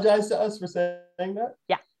like, apologize to us for saying that?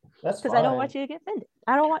 yeah, That's because I don't fine. want you to get offended.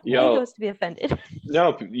 I don't want Yo, egos to be offended.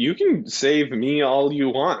 no, you can save me all you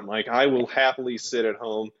want. Like I will happily sit at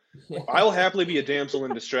home. I will happily be a damsel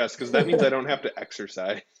in distress because that means I don't have to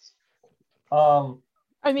exercise. um,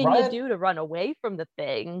 I mean, you Ryan, do to run away from the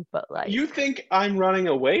thing, but like, You think I'm running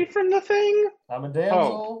away from the thing? I'm a Oh,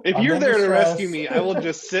 damsel. if I'm you're in there to rescue distress. me, I will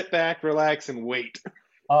just sit back, relax, and wait.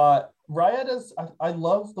 Raya does. I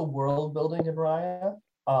love the world building in Raya.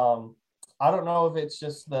 Um, I don't know if it's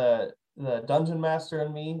just the dungeon master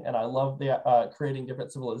in me, and I love the creating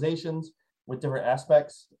different civilizations with different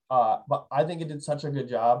aspects. But I think it did such a good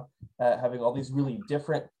job at having all these really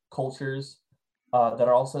different cultures that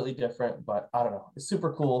are all slightly different. But I don't know, it's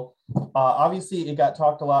super cool. Obviously, it got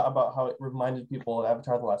talked a lot about how it reminded people of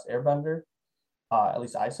Avatar: The Last Airbender. At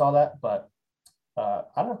least I saw that, but I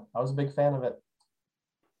don't know. I was a big fan of it.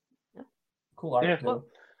 Cool art Yeah. too. well,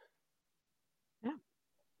 yeah.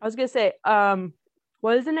 I was gonna say,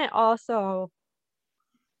 wasn't it also,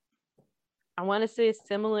 I want to say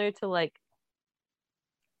similar to like,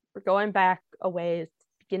 we're going back a ways,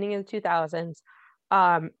 beginning of the 2000s,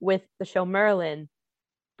 with the show Merlin,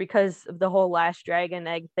 because of the whole last dragon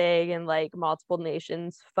egg thing and like multiple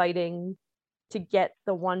nations fighting to get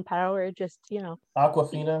the one power, just,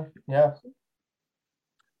 Aquafina, yeah.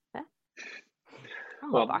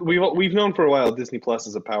 Well, we've known for a while Disney Plus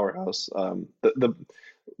is a powerhouse. The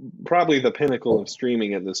probably the pinnacle of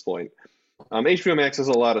streaming at this point. HBO Max has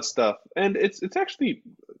a lot of stuff, and it's actually,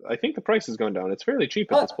 I think the price has gone down. It's fairly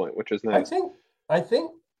cheap at this point, which is nice. I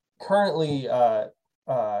think currently,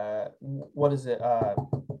 what is it?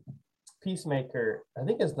 Peacemaker, I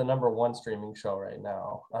think, is the #1 streaming show right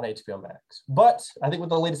now on HBO Max. But I think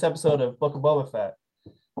with the latest episode of Book of Boba Fett,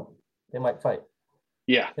 they might fight.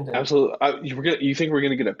 Yeah, absolutely. You think we're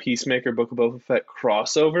gonna get a Peacemaker Book of Boba Fett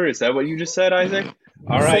crossover? Is that what you just said, Isaac?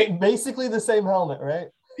 All right. Basically the same helmet, right?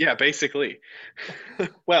 Yeah, basically.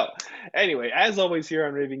 Well, anyway, as always here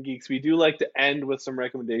on Raving Geeks, we do like to end with some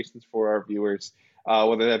recommendations for our viewers,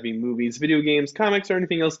 whether that be movies, video games, comics, or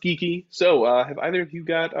anything else geeky. So, have either of you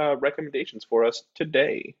got recommendations for us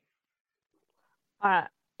today?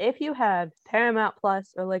 If you have Paramount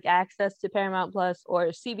Plus or like access to Paramount Plus or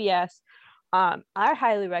CBS, I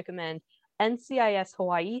highly recommend NCIS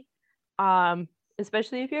Hawaii.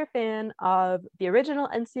 Especially if you're a fan of the original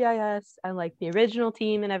NCIS and like the original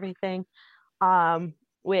team and everything,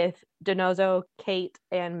 with Donoso, Kate,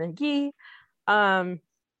 and McGee.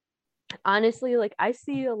 Honestly, like I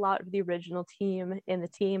see a lot of the original team in the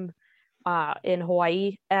team in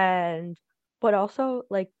Hawaii, but also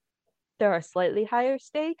like there are slightly higher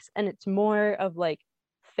stakes, and it's more of like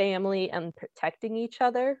family and protecting each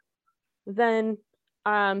other than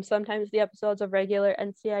sometimes the episodes of regular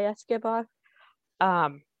NCIS give off.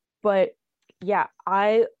 But yeah,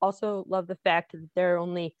 I also love the fact that there are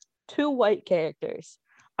only 2 white actors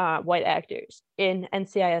in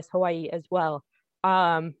NCIS Hawaii as well.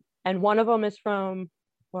 And one of them is from,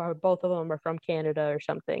 or both of them are from Canada or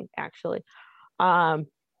something, actually.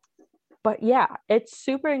 But yeah, it's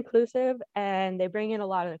super inclusive, and they bring in a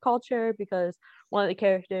lot of the culture because one of the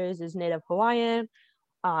characters is Native Hawaiian.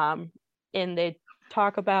 And they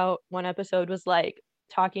talk about, one episode was like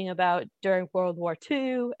talking about during World War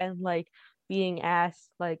II and like being asked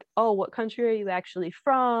like, oh, what country are you actually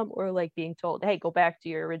from? Or like being told, hey, go back to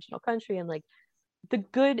your original country, and like the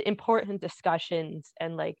good important discussions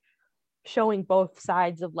and like showing both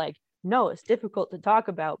sides of like, no, it's difficult to talk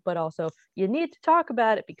about, but also you need to talk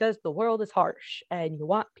about it because the world is harsh and you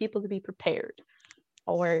want people to be prepared,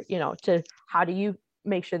 or to how do you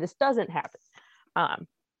make sure this doesn't happen.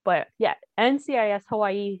 But yeah, NCIS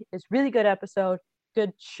Hawaii is really good episode,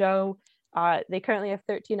 good show. They currently have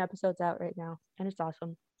 13 episodes out right now, and it's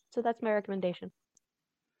awesome. So that's my recommendation.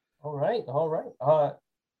 All right.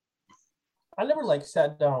 I never like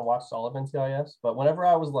sat down and watched all of NCIS, but whenever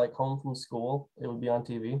I was like home from school, it would be on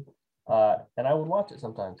TV, and I would watch it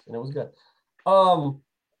sometimes, and it was good.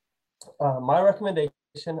 My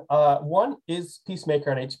recommendation, one is Peacemaker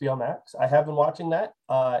on HBO Max. I have been watching that.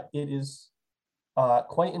 It is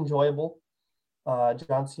quite enjoyable.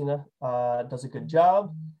 John Cena does a good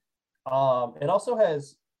job. It also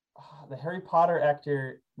has the Harry Potter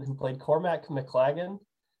actor who played Cormac McLagan.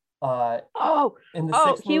 In the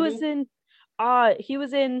sixth movie. He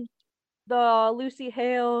was in the Lucy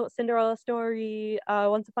Hale Cinderella story,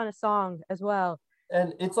 Once Upon a Song as well.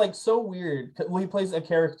 And it's like so weird. Well, he plays a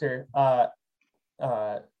character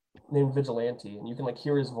named Vigilante, and you can like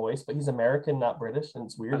hear his voice, but he's American, not British, and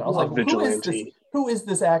it's weird. I was like, who is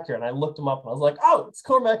this actor? And I looked him up, and I was like, oh, it's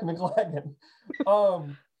Cormac McLagan.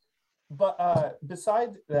 But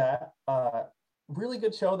besides that, really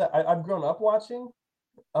good show that I've grown up watching,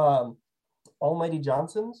 Almighty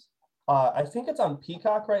Johnsons. I think it's on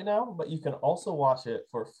Peacock right now, but you can also watch it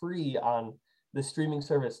for free on the streaming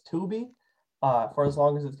service Tubi, for as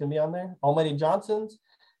long as it's going to be on there. Almighty Johnsons.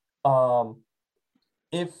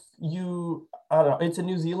 If you, I don't know, it's a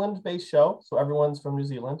New Zealand-based show, so everyone's from New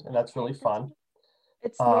Zealand, and that's really fun.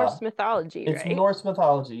 It's Norse mythology, right? It's Norse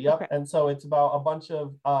mythology, yep. Okay. And so it's about a bunch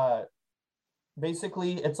of,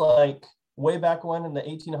 basically, it's like way back when in the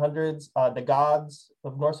 1800s, the gods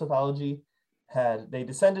of Norse mythology they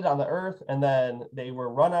descended on the earth, and then they were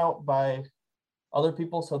run out by other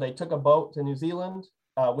people, so they took a boat to New Zealand,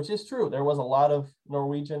 which is true. There was a lot of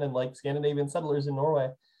Norwegian and like Scandinavian settlers in Norway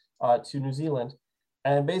to New Zealand.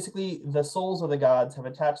 And basically, the souls of the gods have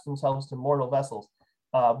attached themselves to mortal vessels.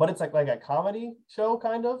 But it's like a comedy show,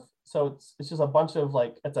 kind of. So it's just a bunch of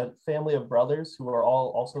it's a family of brothers who are all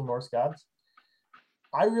also Norse gods.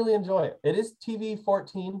 I really enjoy it. It is TV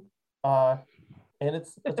 14. and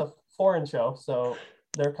it's a foreign show, so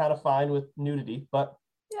they're kind of fine with nudity, but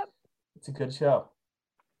Yep. it's a good show.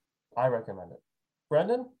 I recommend it.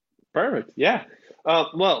 Brendan? Perfect. Yeah.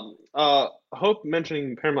 Hope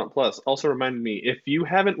mentioning Paramount Plus also reminded me, if you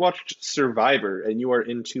haven't watched Survivor and you are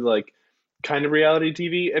into like kind of reality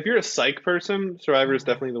TV, if you're a psych person, Survivor is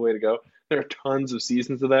definitely the way to go. There are tons of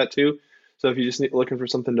seasons of that too. So if you just looking for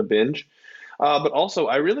something to binge. But also,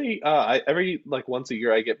 I really, every like once a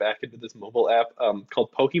year, I get back into this mobile app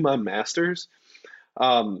called Pokemon Masters.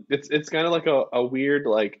 It's kind of like a weird,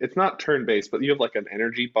 like, it's not turn-based, but you have like an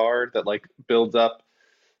energy bar that like builds up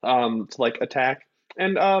to like attack.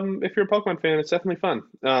 And if you're a Pokemon fan, it's definitely fun.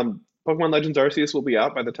 Pokemon Legends Arceus will be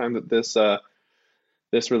out by the time that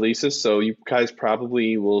this releases, so you guys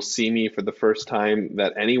probably will see me for the first time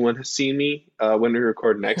that anyone has seen me when we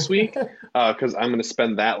record next week, because I'm going to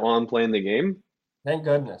spend that long playing the game. Thank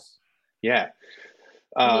goodness. Yeah.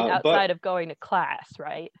 I mean, But outside of going to class,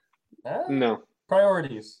 right? no,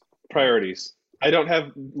 Priorities. I don't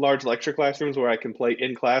have large lecture classrooms where I can play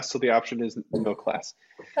in class, so the option is no class.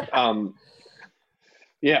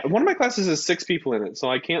 Yeah, one of my classes is 6 people in it, so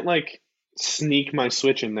I can't like sneak my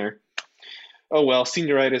Switch in there. Oh well,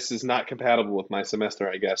 senioritis is not compatible with my semester,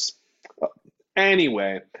 I guess.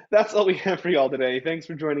 Anyway, that's all we have for y'all today. Thanks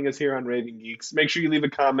for joining us here on Raving Geeks. Make sure you leave a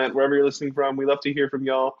comment wherever you're listening from. We love to hear from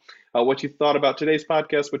y'all, what you thought about today's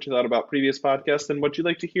podcast, what you thought about previous podcasts, and what you'd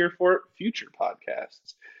like to hear for future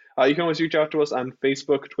podcasts. You can always reach out to us on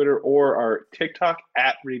Facebook, Twitter, or our TikTok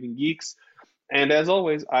at Raving Geeks. And as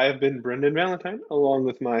always, I have been Brendan Valentine, along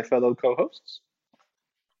with my fellow co-hosts.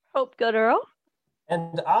 Hope Gooderl.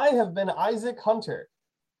 And I have been Isaac Hunter.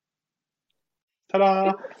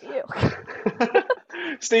 Ta-da! Good to see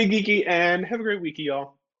you. Stay geeky and have a great week,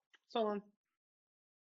 y'all. So long.